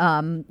many,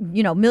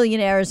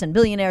 millionaires and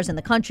billionaires in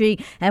the country,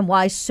 and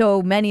why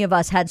so many of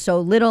us had so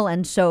little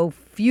and so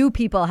few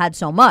people had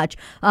so much.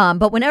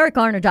 But when Eric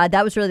Garner died,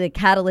 that was really the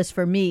catalyst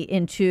for me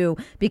into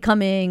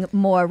becoming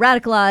more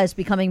radicalized,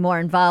 becoming more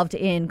involved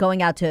in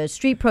going out to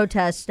street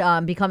protests,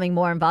 becoming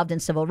more involved in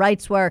civil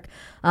rights work.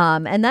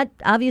 And that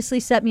obviously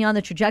set me on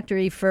the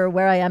trajectory for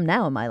where I am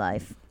now in my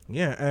life.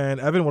 Yeah. And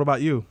Evan, what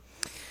about you?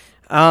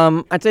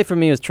 I'd say for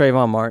me it was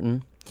Trayvon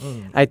Martin.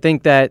 I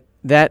think that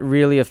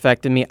really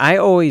affected me. I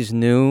always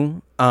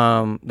knew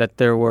that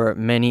there were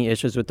many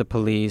issues with the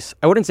police.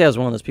 I wouldn't say I was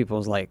one of those people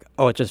who's like,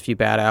 oh, it's just a few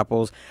bad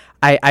apples.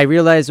 I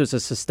realized it was a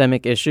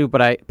systemic issue,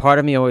 but part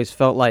of me always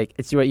felt like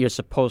it's what you're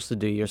supposed to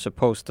do. You're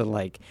supposed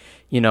to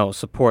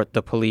support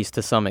the police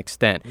to some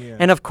extent. Yeah.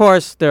 And of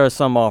course, there are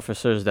some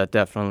officers that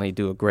definitely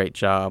do a great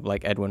job,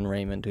 like Edwin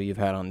Raymond, who you've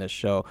had on this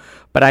show.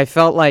 But I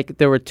felt like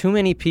there were too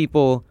many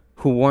people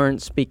who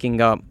weren't speaking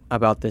up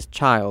about this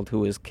child who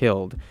was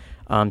killed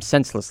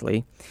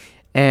senselessly.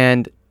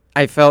 And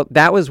I felt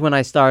that was when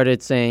I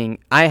started saying,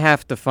 I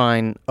have to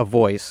find a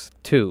voice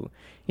too.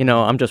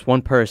 I'm just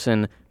one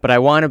person, but I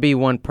want to be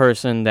one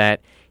person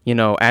that,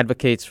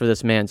 advocates for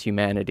this man's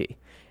humanity.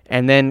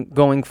 And then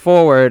going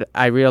forward,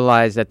 I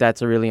realized that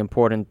that's a really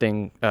important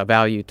thing,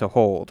 value to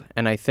hold.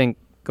 And I think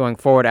going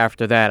forward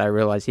after that, I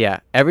realized,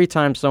 every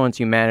time someone's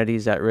humanity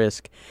is at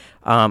risk,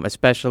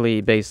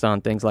 especially based on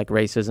things like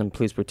racism,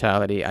 police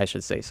brutality, I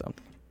should say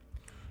something.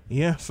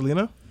 Yeah,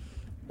 Selena?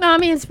 No, I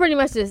mean, it's pretty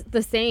much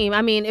the same.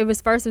 I mean, it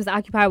was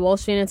Occupy Wall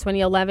Street in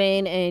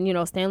 2011,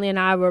 and, Stanley and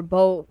I were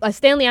both,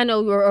 Stanley, I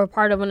know we were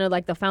part of one of,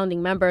 the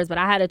founding members, but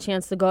I had a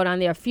chance to go down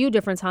there a few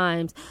different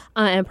times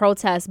and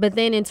protest. But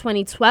then in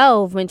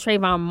 2012, when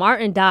Trayvon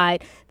Martin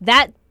died,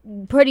 that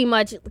pretty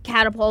much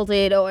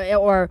catapulted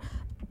or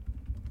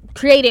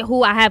created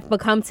who I have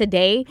become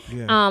today.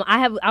 Yeah.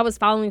 I was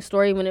following the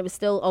story when it was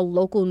still a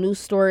local news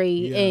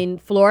story in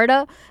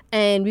Florida,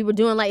 and we were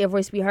doing Let Your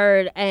Voice Be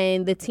Heard,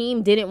 and the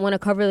team didn't want to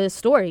cover this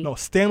story. No,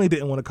 Stanley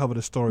didn't want to cover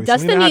the story.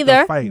 Dustin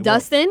either.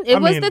 Dustin, it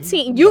was the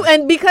team.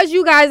 And because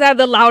you guys have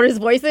the loudest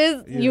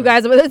voices, you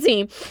guys were the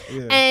team.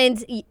 Yeah.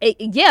 And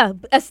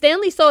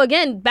Stanley. So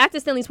again, back to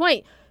Stanley's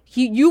point.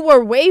 You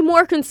were way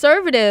more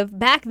conservative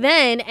back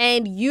then,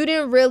 and you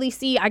didn't really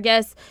see, I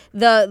guess,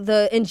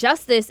 the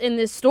injustice in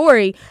this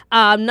story.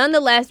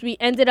 Nonetheless, we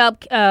ended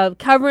up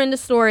covering the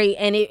story,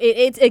 and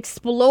it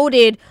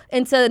exploded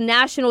into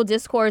national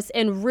discourse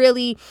and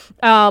really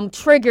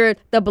triggered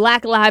the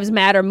Black Lives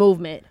Matter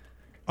movement.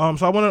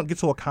 So I want to get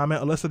to a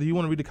comment. Ilyssa, do you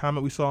want to read the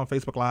comment we saw on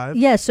Facebook Live?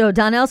 Yeah, so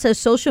Donnell says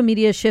social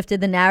media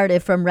shifted the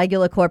narrative from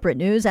regular corporate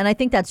news, and I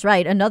think that's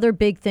right. Another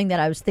big thing that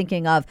I was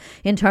thinking of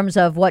in terms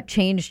of what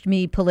changed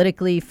me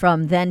politically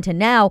from then to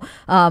now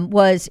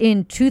was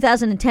in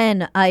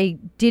 2010, I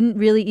didn't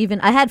really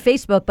I had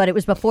Facebook, but it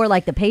was before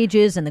the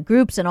pages and the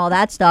groups and all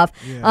that stuff.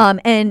 Yeah.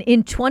 And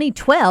in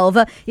 2012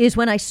 is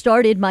when I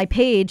started my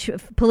page,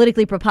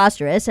 Politically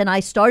Preposterous, and I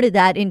started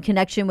that in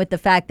connection with the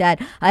fact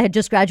that I had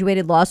just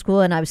graduated law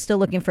school and I was still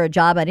looking for a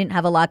job. I didn't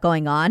have a lot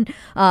going on.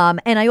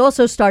 And I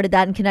also started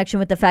that in connection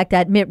with the fact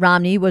that Mitt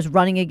Romney was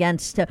running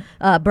against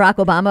Barack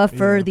Obama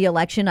for the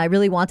election. I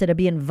really wanted to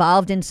be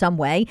involved in some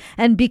way.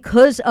 And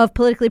because of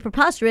Politically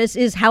Preposterous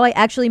is how I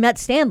actually met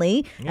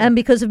Stanley. Yeah. And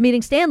because of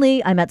meeting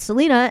Stanley, I met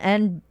Selena.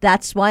 And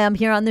that's why I'm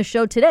here on this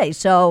show today.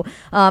 So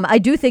I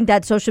do think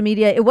that social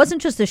media, it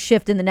wasn't just a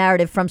shift in the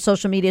narrative from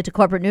social media to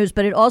corporate news,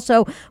 but it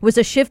also was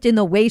a shift in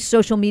the way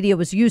social media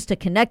was used to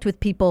connect with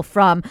people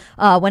from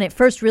when it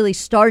first really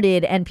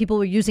started, and people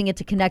were using it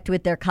to connect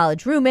with their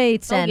college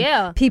roommates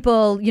and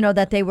people,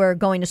 that they were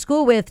going to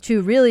school with,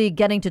 to really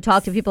getting to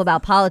talk to people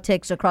about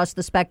politics across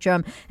the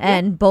spectrum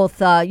and both,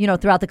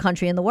 throughout the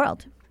country and the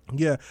world.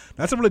 Yeah,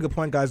 that's a really good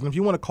point, guys. And if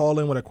you want to call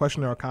in with a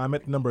question or a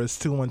comment, the number is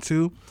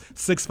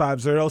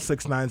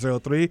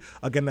 212-650-6903.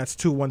 Again, that's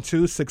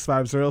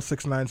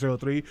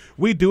 212-650-6903.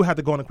 We do have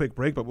to go on a quick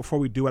break, but before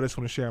we do, I just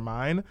want to share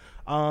mine.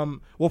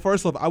 Well,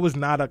 first off, I was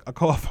not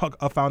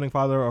a founding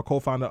father or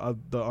co-founder of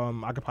the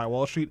Occupy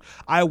Wall Street.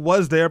 I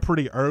was there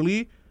pretty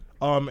early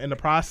in the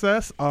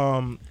process.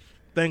 Shout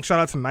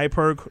out to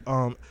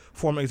NYPIRG,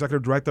 former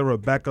executive director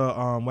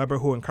Rebecca Weber,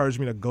 who encouraged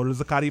me to go to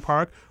Zuccotti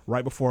Park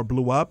right before it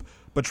blew up.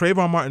 But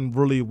Trayvon Martin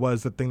really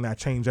was the thing that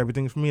changed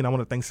everything for me, and I want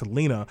to thank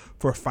Selena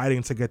for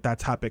fighting to get that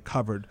topic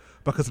covered.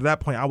 Because at that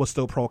point, I was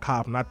still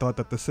pro-cop, and I thought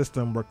that the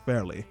system worked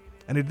fairly.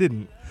 And it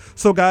didn't.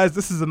 So, guys,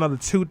 this is another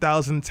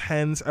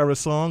 2010s era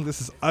song.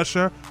 This is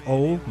Usher,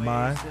 Oh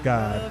My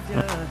God.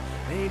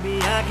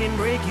 Maybe I can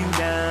break you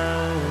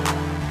down.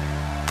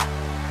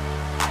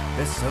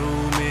 There's so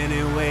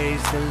many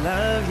ways to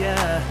love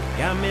ya.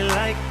 Got me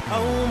like,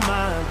 oh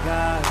my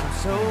God, I'm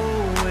so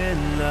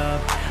in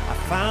love. I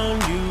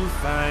found you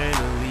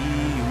finally.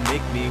 You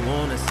make me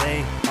wanna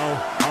say,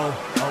 oh, oh,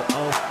 oh,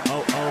 oh, oh, oh,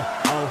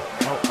 oh,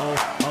 oh, oh, oh,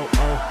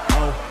 oh, oh,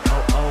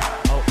 oh, oh,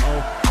 oh,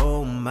 oh,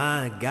 oh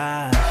my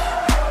gosh.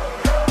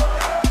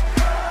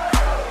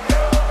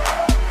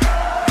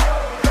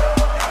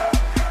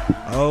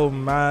 Oh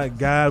my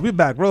God. We're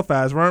back real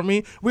fast, weren't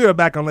we? We are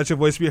back on Let Your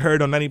Voice Be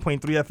Heard on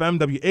 90.3 FM,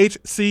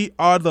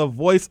 WHCR, the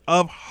voice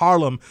of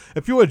Harlem.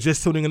 If you are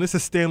just tuning in, this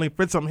is Stanley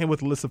Fritz. I'm here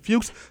with Ilyssa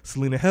Fuchs,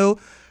 Selena Hill,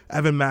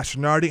 Evan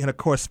Mastronardi, and of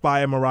course,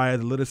 Spy Mariah,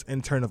 the littest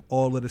intern of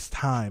all of this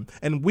time.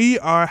 And we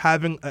are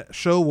having a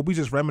show where we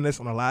just reminisce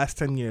on the last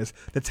 10 years,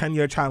 the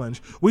 10-year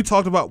challenge. We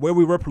talked about where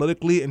we were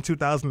politically in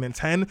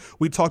 2010.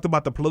 We talked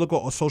about the political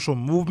or social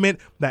movement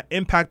that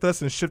impacted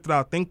us and shifted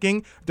our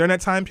thinking during that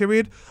time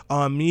period.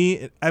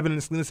 Me, Evan,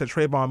 and Selena said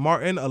Trayvon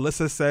Martin.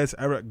 Alyssa says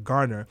Eric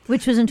Garner.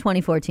 Which was in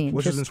 2014.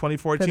 Which was in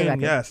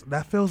 2014, yes.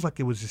 That feels like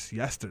it was just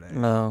yesterday.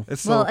 No.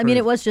 It's so Well, I mean, crazy.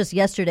 it was just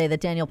yesterday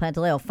that Daniel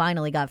Pantaleo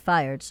finally got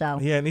fired, so.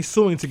 Yeah, and he's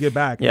suing to get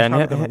back. Yeah, He's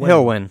probably and gonna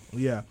he'll win.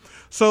 Yeah.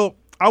 So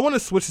I want to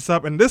switch this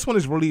up, and this one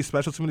is really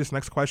special to me, this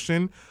next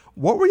question.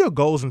 What were your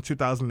goals in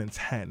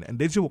 2010, and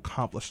did you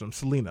accomplish them?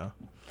 Selena?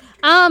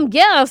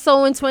 Yeah,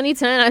 so in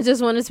 2010, I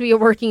just wanted to be a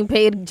working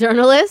paid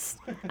journalist.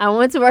 I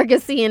wanted to work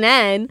at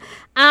CNN.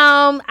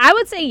 I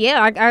would say,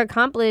 yeah, I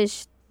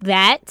accomplished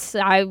that.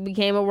 I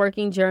became a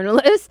working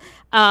journalist.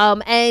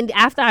 And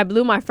after I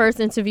blew my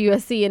first interview at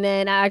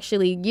CNN, I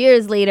actually,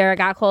 years later, I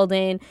got called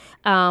in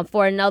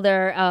for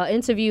another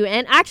interview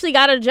and actually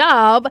got a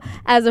job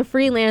as a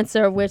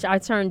freelancer, which I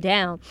turned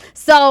down.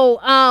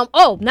 So,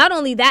 not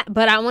only that,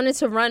 but I wanted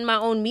to run my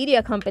own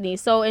media company.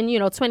 So in,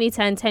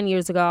 2010, 10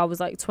 years ago, I was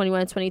like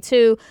 21,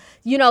 22,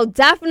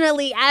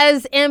 definitely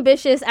as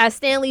ambitious as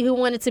Stanley, who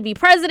wanted to be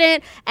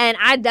president. And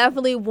I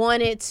definitely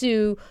wanted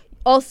to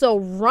also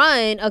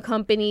run a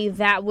company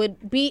that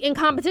would be in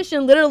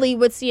competition literally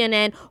with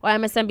CNN or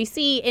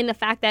MSNBC in the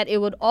fact that it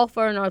would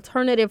offer an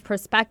alternative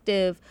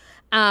perspective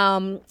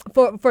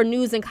for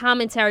news and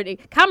commentary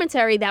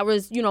that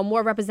was,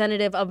 more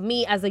representative of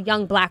me as a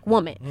young black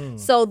woman.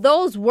 So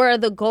those were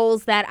the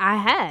goals that I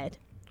had.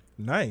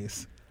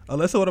 Nice.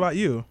 Alyssa, what about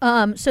you?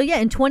 So yeah,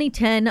 in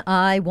 2010,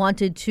 I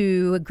wanted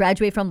to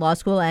graduate from law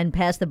school and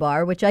pass the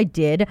bar, which I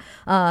did.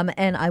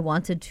 And I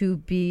wanted to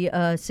be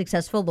a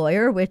successful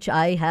lawyer, which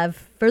I have,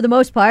 for the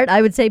most part,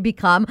 I would say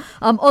become.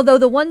 Although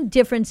the one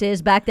difference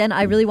is back then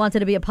I really wanted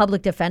to be a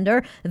public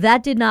defender.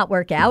 That did not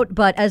work out.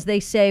 But as they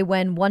say,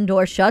 when one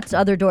door shuts,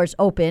 other doors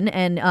open.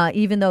 And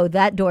even though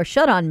that door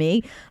shut on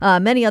me,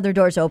 many other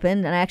doors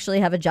open. And I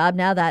actually have a job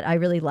now that I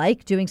really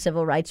like, doing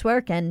civil rights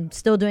work and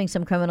still doing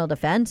some criminal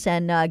defense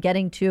and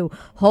getting to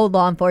hold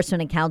law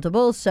enforcement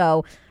accountable.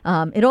 So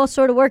it all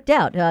sort of worked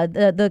out.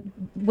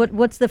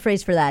 What's the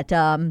phrase for that?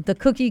 The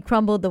cookie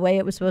crumbled the way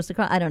it was supposed to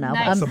crumble. I don't know.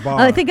 Nice. That's a bar.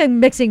 I think I'm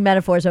mixing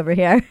metaphors over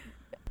here.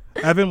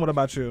 Evan, what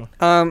about you?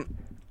 I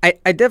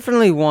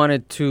definitely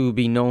wanted to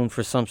be known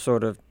for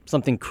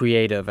something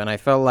creative, and I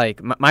felt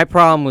like my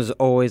problem was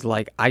always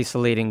like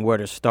isolating where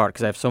to start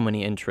because I have so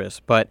many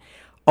interests. But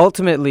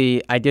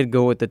ultimately, I did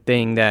go with the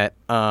thing that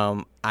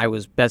I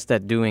was best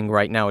at doing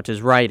right now, which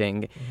is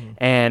writing.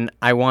 And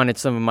I wanted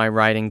some of my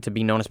writing to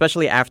be known,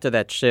 especially after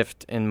that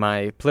shift in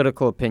my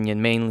political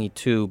opinion, mainly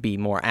to be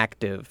more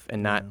active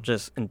and not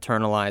just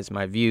internalize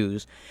my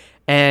views.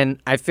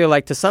 And I feel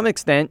like to some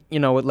extent,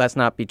 with Let's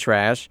Not Be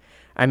Trash,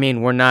 I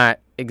mean, we're not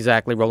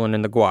exactly rolling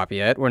in the guap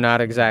yet. We're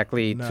not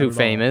exactly Not too at all.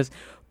 famous.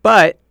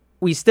 But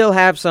we still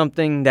have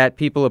something that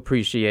people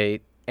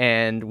appreciate,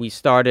 and we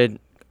started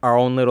our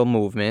own little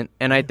movement.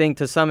 And I think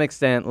to some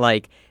extent,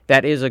 like,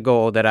 that is a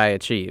goal that I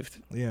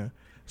achieved. Yeah.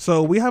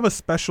 So we have a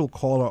special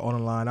caller on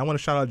the line. I want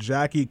to shout out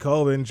Jackie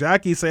Cohen.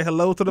 Jackie, say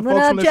hello to the What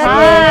folks up, on the Jackie?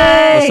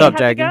 show. What's up, How's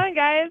Jackie? it going,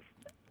 guys?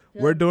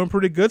 We're doing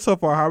pretty good so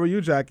far. How are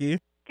you, Jackie?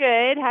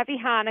 Good. Happy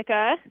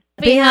Hanukkah.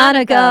 Happy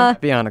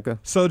Hanukkah. Bianca.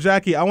 So,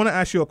 Jackie, I want to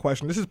ask you a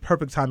question. This is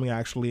perfect timing,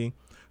 actually.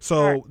 So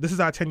Sure. this is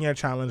our 10-year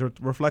challenge. We're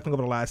reflecting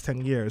over the last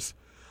 10 years.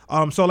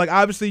 So, like,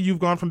 obviously, you've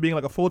gone from being,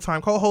 like, a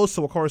full-time co-host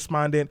to a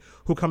correspondent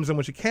who comes in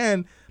when she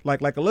can, like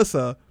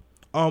Alyssa.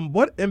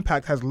 What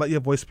impact has Let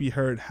Your Voice Be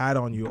Heard had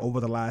on you over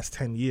the last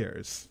 10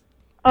 years?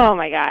 Oh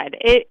my God.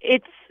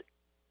 It's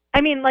I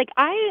mean, like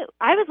I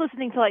was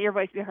listening to Let Your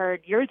Voice Be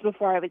Heard years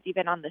before I was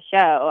even on the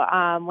show.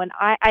 When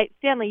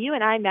Stanley, you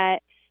and I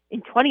met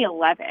in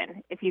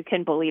 2011, if you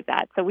can believe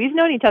that. So we've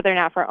known each other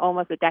now for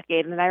almost a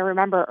decade. And I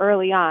remember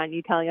early on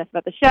you telling us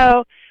about the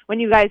show when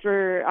you guys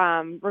were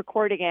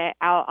recording it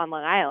out on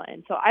Long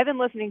Island. So I've been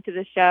listening to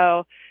the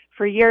show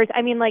for years.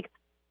 I mean, like,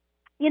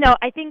 you know,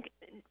 I think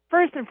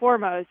first and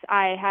foremost,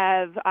 I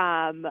have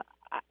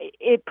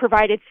it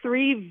provided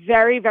 3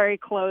 very, very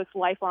close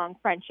lifelong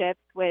friendships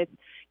with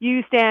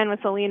you, Stan, with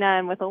Selena,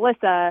 and with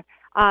Ilyssa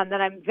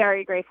that I'm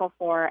very grateful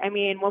for. I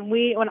mean,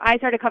 when I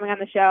started coming on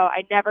the show,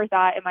 I never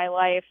thought in my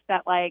life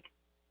that, like,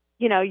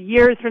 you know,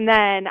 years from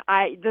then,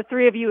 the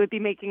 3 of you would be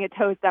making a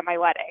toast at my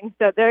wedding.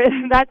 So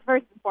that's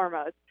first and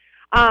foremost.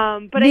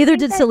 But neither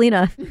did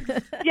Selena.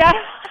 Yeah,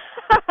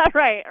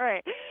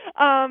 right.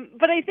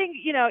 But I think,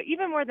 you know,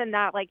 even more than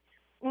that, like,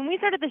 when we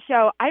started the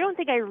show, I don't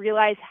think I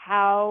realized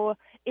how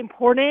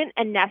important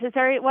and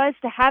necessary it was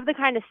to have the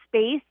kind of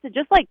space to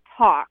just like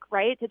talk,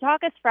 right? To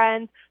talk as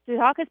friends, to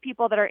talk as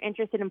people that are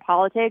interested in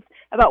politics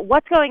about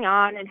what's going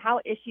on and how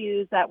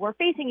issues that we're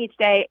facing each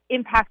day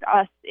impact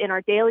us in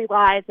our daily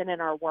lives and in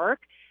our work.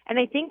 And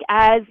I think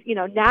as, you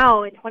know,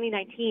 now in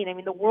 2019, I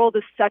mean, the world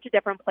is such a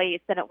different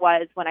place than it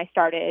was when I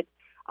started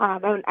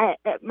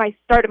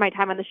my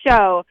time on the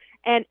show.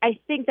 And I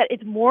think that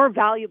it's more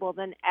valuable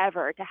than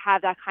ever to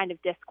have that kind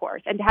of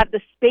discourse and to have the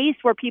space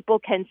where people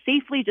can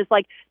safely just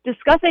like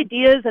discuss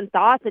ideas and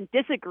thoughts and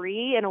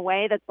disagree in a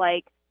way that's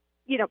like,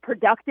 you know,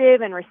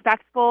 productive and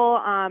respectful.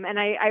 And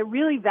I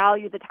really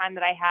value the time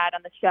that I had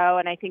on the show.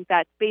 And I think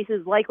that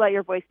spaces like Let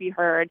Your Voice Be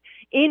Heard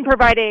in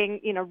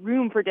providing, you know,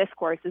 room for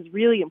discourse is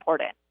really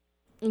important.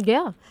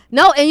 Yeah.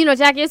 No, and you know,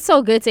 Jackie, it's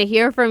so good to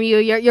hear from you.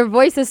 Your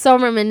voice is so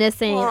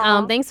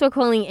reminiscent. Thanks for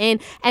calling in.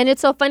 And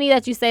it's so funny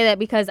that you say that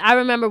because I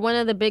remember one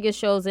of the biggest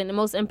shows and the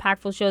most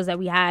impactful shows that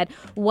we had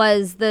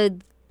was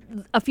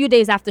a few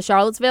days after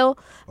Charlottesville,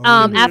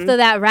 after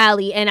that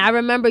rally. And I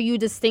remember you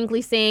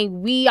distinctly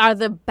saying, we are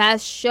the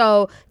best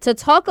show to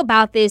talk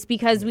about this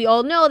because we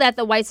all know that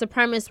the white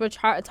supremacists were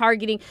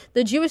targeting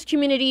the Jewish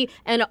community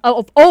and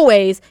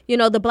always, you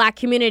know, the black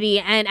community.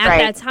 And at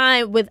that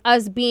time, with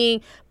us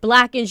being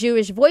black and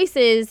Jewish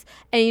voices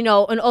and, you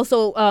know, and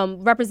also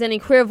representing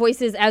queer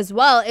voices as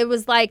well, it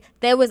was like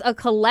there was a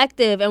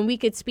collective and we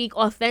could speak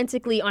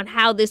authentically on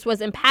how this was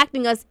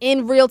impacting us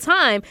in real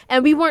time.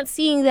 And we weren't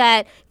seeing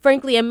that,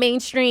 frankly, in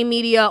mainstream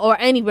media or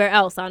anywhere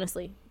else,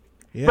 honestly.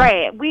 Yeah.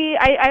 Right.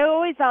 I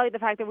always value the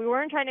fact that we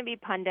weren't trying to be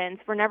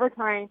pundits. We're never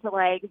trying to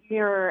like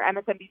mirror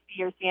MSNBC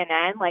or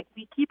CNN. Like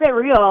we keep it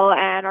real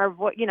and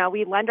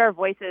we lend our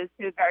voices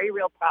to very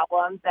real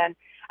problems. And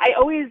I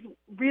always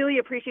really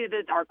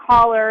appreciated our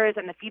callers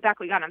and the feedback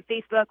we got on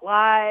Facebook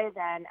Live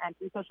and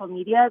through social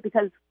media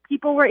because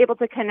people were able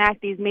to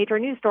connect these major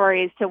news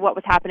stories to what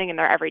was happening in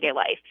their everyday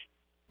life.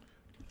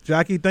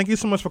 Jackie, thank you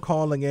so much for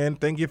calling in.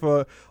 Thank you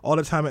for all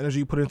the time and energy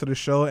you put into the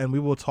show, and we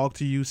will talk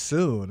to you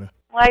soon.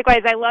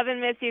 Likewise, I love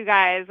and miss you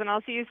guys, and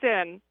I'll see you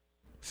soon.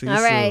 See you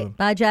soon.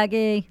 Bye,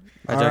 Jackie.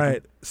 Bye, All Jackie.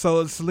 right.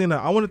 So, Selena,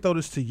 I want to throw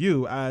this to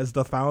you as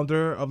the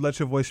founder of Let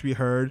Your Voice Be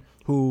Heard,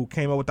 who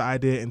came up with the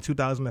idea in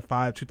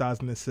 2005,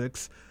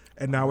 2006,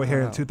 and now we're here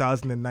in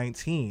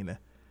 2019.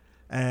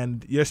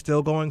 And you're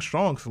still going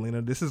strong,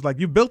 Selena. This is like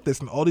you built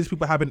this, and all these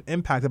people have been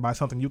impacted by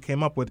something you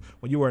came up with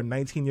when you were a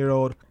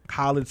 19-year-old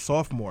college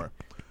sophomore.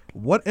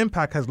 What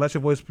impact has Let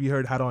Your Voice Be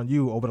Heard had on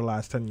you over the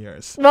last 10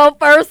 years? Well,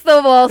 first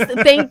of all,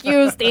 thank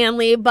you,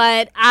 Stanley.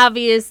 But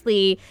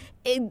obviously,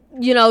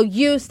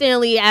 you,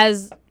 Stanley,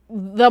 as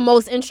the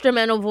most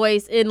instrumental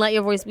voice in Let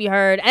Your Voice Be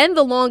Heard and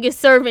the longest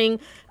serving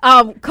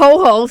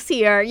co-host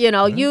here,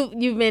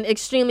 you've been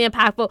extremely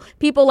impactful.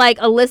 People like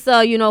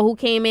Ilyssa, who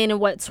came in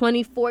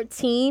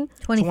 2014?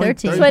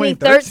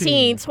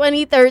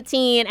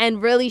 2013,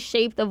 and really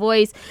shaped the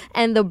voice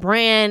and the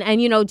brand,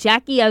 and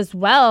Jackie as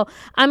well.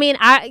 I mean,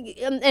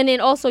 and then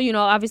also,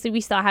 obviously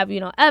we still have,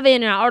 Evan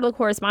and our article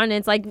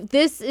correspondents. Like,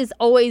 this is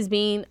always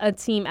been a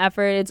team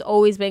effort. It's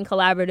always been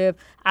collaborative.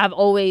 I've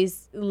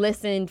always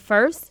listened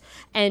first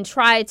and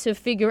tried to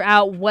figure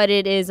out what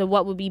it is and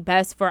what would be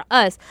best for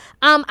us.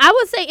 I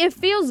would say it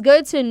feels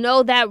good to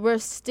know that we're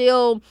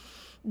still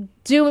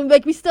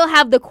we still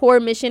have the core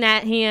mission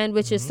at hand,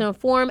 which is to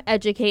inform,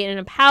 educate, and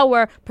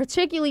empower,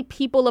 particularly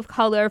people of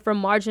color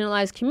from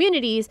marginalized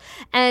communities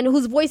and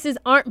whose voices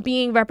aren't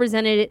being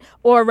represented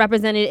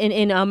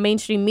in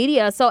mainstream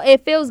media. So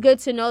it feels good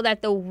to know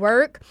that the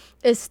work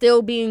is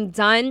still being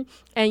done.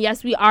 And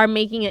yes, we are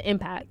making an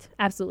impact.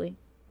 Absolutely.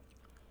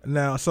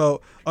 Now,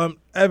 so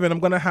Evan, I'm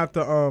gonna have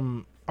to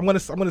I'm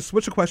gonna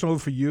switch a question over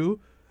for you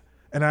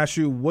and ask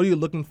you, what are you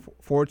looking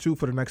forward to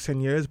for the next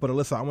 10 years? But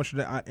Ilyssa, I want you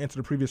to answer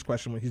the previous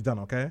question when he's done,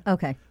 okay?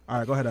 Okay. All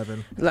right, go ahead,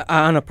 Evan.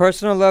 On a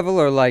personal level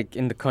or like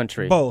in the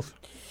country? Both.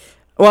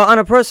 Well, on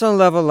a personal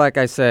level, like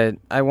I said,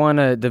 I want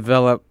to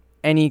develop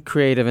any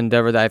creative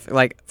endeavor that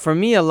for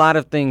me, a lot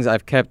of things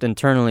I've kept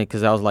internally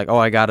because I was like,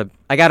 I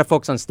gotta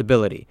focus on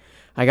stability.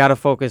 I got to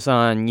focus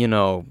on,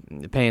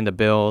 paying the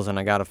bills, and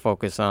I got to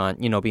focus on,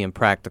 being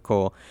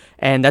practical.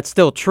 And that's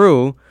still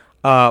true,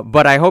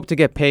 but I hope to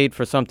get paid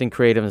for something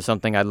creative and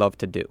something I love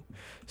to do.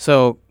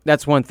 So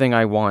that's one thing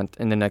I want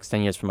in the next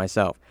 10 years for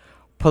myself.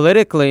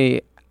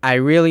 Politically, I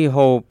really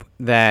hope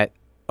that,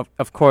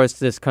 of course,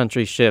 this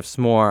country shifts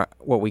more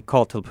what we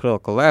call to the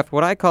political left,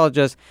 what I call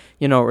just,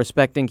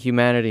 respecting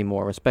humanity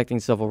more, respecting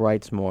civil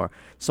rights more,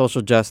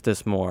 social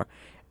justice more.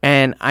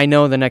 And I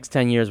know the next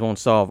 10 years won't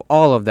solve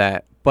all of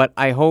that, but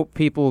I hope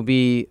people will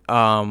be,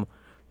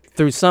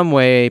 through some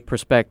way,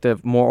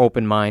 perspective, more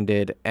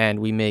open-minded, and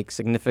we make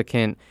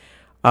significant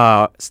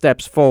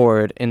steps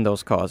forward in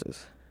those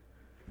causes.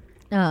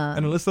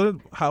 And Ilyssa,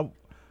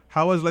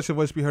 how has Let Your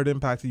Voice Be Heard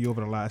impacted you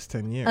over the last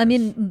 10 years? I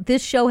mean,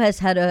 this show has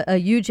had a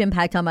huge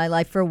impact on my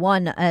life. For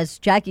one, as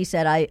Jackie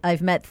said,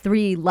 I've met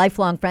 3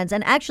 lifelong friends.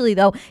 And actually,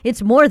 though,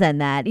 it's more than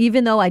that.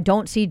 Even though I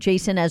don't see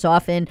Jason as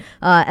often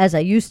as I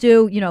used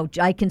to,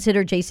 I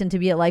consider Jason to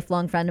be a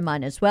lifelong friend of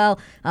mine as well.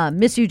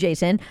 Miss you,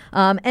 Jason.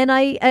 And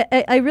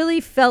I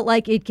really felt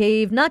like it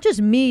gave not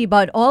just me,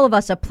 but all of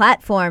us a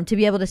platform to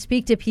be able to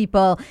speak to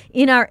people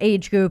in our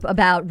age group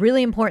about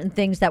really important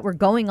things that were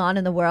going on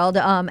in the world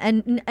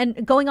and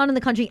going on in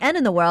the country and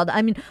in the world.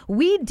 I mean,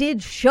 we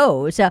did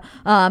shows,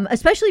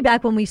 especially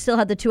back when we still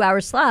had the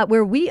 2-hour slot,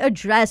 where we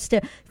addressed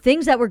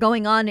things that were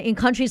going on in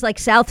countries like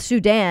South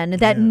Sudan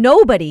that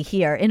nobody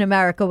here in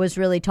America was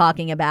really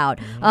talking about.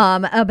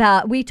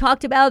 We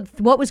talked about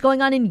what was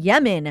going on in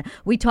Yemen.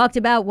 We talked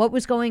about what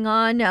was going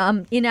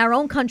on in our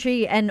own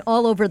country and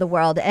all over the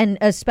world, and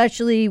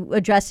especially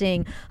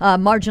addressing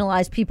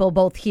marginalized people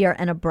both here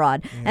and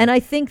abroad. And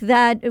I think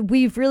that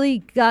we've really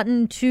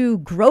gotten to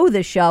grow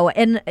the show.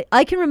 And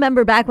I can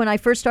remember back when I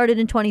first started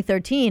in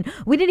 2013,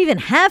 we didn't even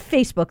have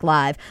Facebook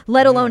Live,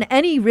 let alone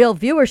any real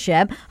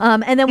viewership.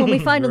 And then when we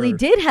finally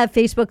did have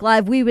Facebook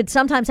Live, we would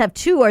sometimes have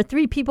 2 or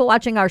 3 people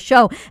watching our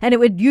show, and it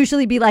would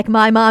usually be like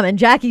my mom and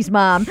Jackie's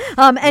mom.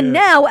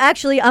 Now,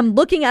 actually, I'm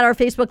looking at our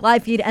Facebook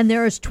Live feed, and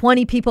there is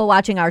 20 people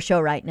watching our show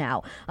right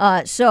now.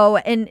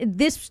 And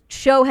this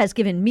show has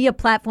given me a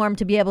platform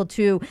to be able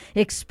to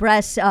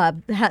express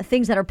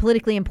things that are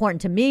politically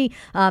important to me,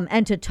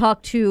 and to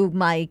talk to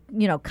my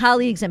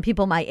colleagues and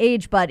people my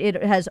age. But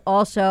it has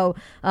also,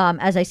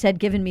 as I said,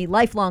 given me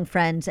lifelong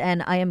friends,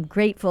 and I am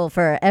grateful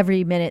for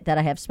every minute that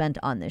I have spent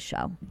on this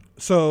show.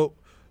 So,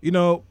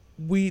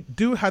 we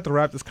do have to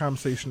wrap this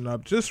conversation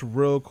up just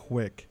real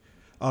quick.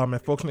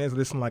 And folks can answer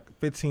this in like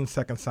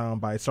 15-second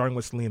soundbite, starting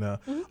with Selena.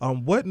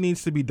 What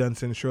needs to be done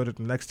to ensure that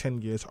the next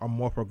 10 years are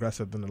more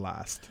progressive than the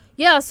last?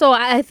 Yeah, so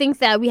I think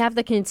that we have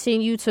to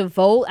continue to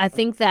vote. I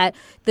think that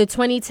the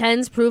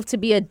 2010s proved to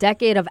be a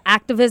decade of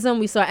activism.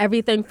 We saw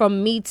everything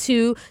from Me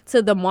Too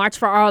to the March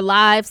for Our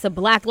Lives to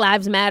Black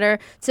Lives Matter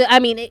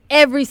to,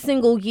 every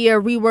single year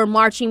we were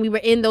marching, we were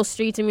in those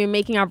streets, and we were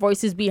making our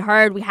voices be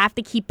heard. We have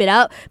to keep it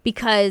up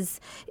because,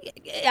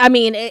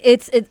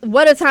 it's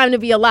what a time to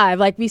be alive.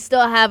 Like, we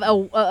still have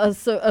a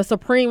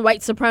supreme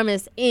white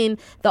supremacist in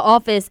the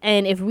office,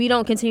 and if we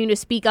don't continue to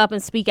speak up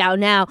and speak out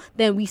now,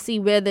 then we see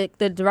where the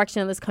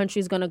direction of this country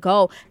is going to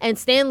go. And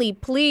Stanley,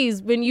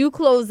 please, when you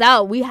close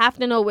out, we have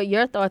to know what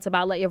your thoughts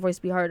about Let Your Voice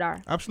Be Heard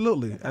are.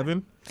 Absolutely.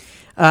 Evan?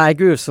 I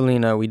agree with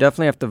Selena. We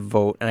definitely have to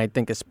vote, and I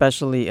think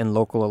especially in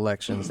local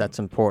elections, that's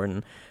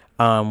important,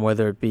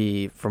 whether it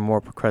be for more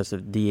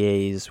progressive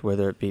DAs,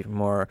 whether it be for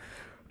more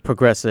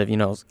progressive,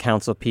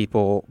 council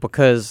people,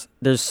 because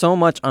there's so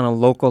much on a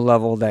local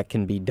level that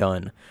can be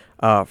done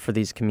for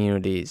these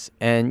communities.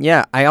 And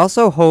I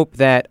also hope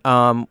that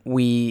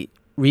we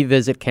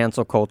revisit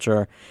cancel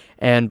culture,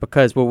 and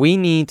because what we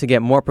need to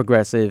get more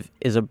progressive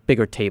is a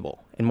bigger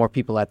table and more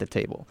people at the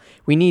table.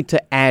 We need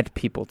to add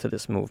people to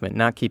this movement,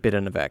 not keep it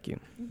in a vacuum.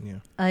 Yeah.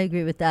 I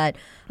agree with that.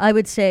 I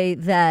would say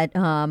that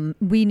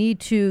we need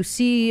to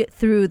see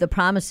through the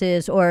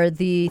promises or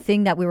the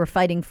thing that we were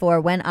fighting for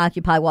when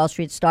Occupy Wall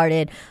Street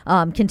started,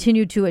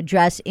 continue to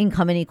address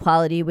income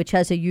inequality, which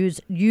has a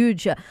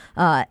huge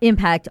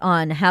impact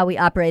on how we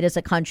operate as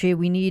a country.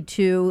 We need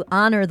to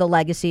honor the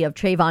legacy of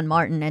Trayvon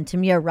Martin and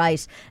Tamir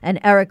Rice and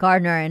Eric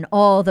Gardner and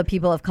all the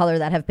people of color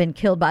that have been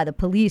killed by the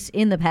police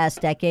in the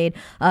past decade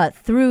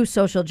through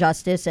social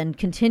justice and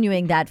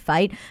continuing that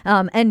fight.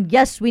 And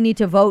yes, we need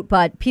to vote,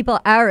 but people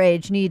our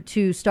age need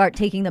to start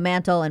taking the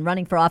mantle and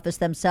running for office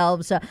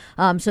themselves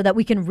so that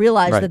we can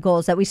realize the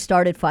goals that we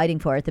started fighting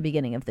for at the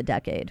beginning of the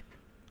decade.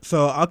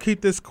 So I'll keep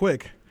this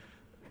quick.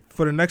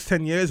 For the next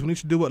 10 years, we need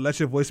to do what Let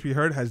Your Voice Be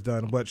Heard has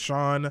done. What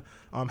Sean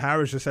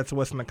Harris just said to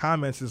us in the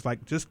comments is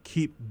like, just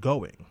keep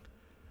going.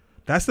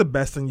 That's the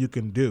best thing you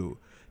can do.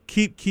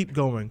 Keep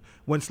going.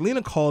 When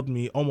Selena called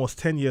me almost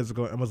 10 years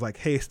ago and was like,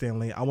 hey,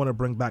 Stanley, I want to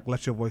bring back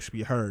Let Your Voice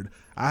Be Heard,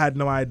 I had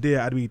no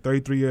idea I'd be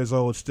 33 years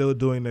old, still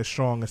doing this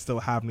strong and still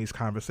having these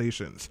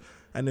conversations.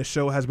 and this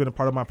show has been a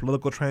part of my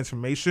political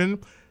transformation.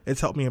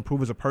 It's helped me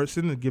improve as a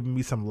person and given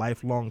me some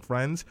lifelong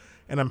friends.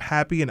 And I'm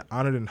happy and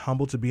honored and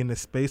humbled to be in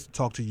this space to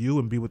talk to you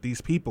and be with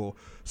these people.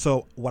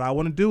 So what I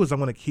want to do is I'm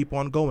going to keep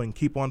on going,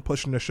 keep on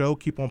pushing the show,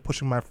 keep on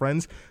pushing my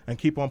friends, and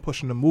keep on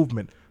pushing the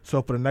movement.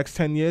 So for the next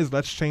 10 years,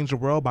 let's change the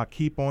world by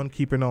keep on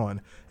keeping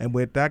on. And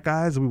with that,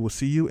 guys, we will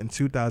see you in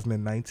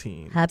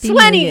 2019. Happy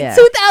New Year.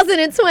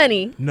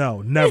 2020.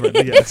 No, never.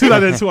 Yeah,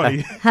 2020.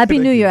 Happy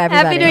New Year,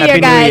 everybody. Happy New Year, Happy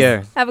New guys.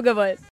 Year. Have a good one.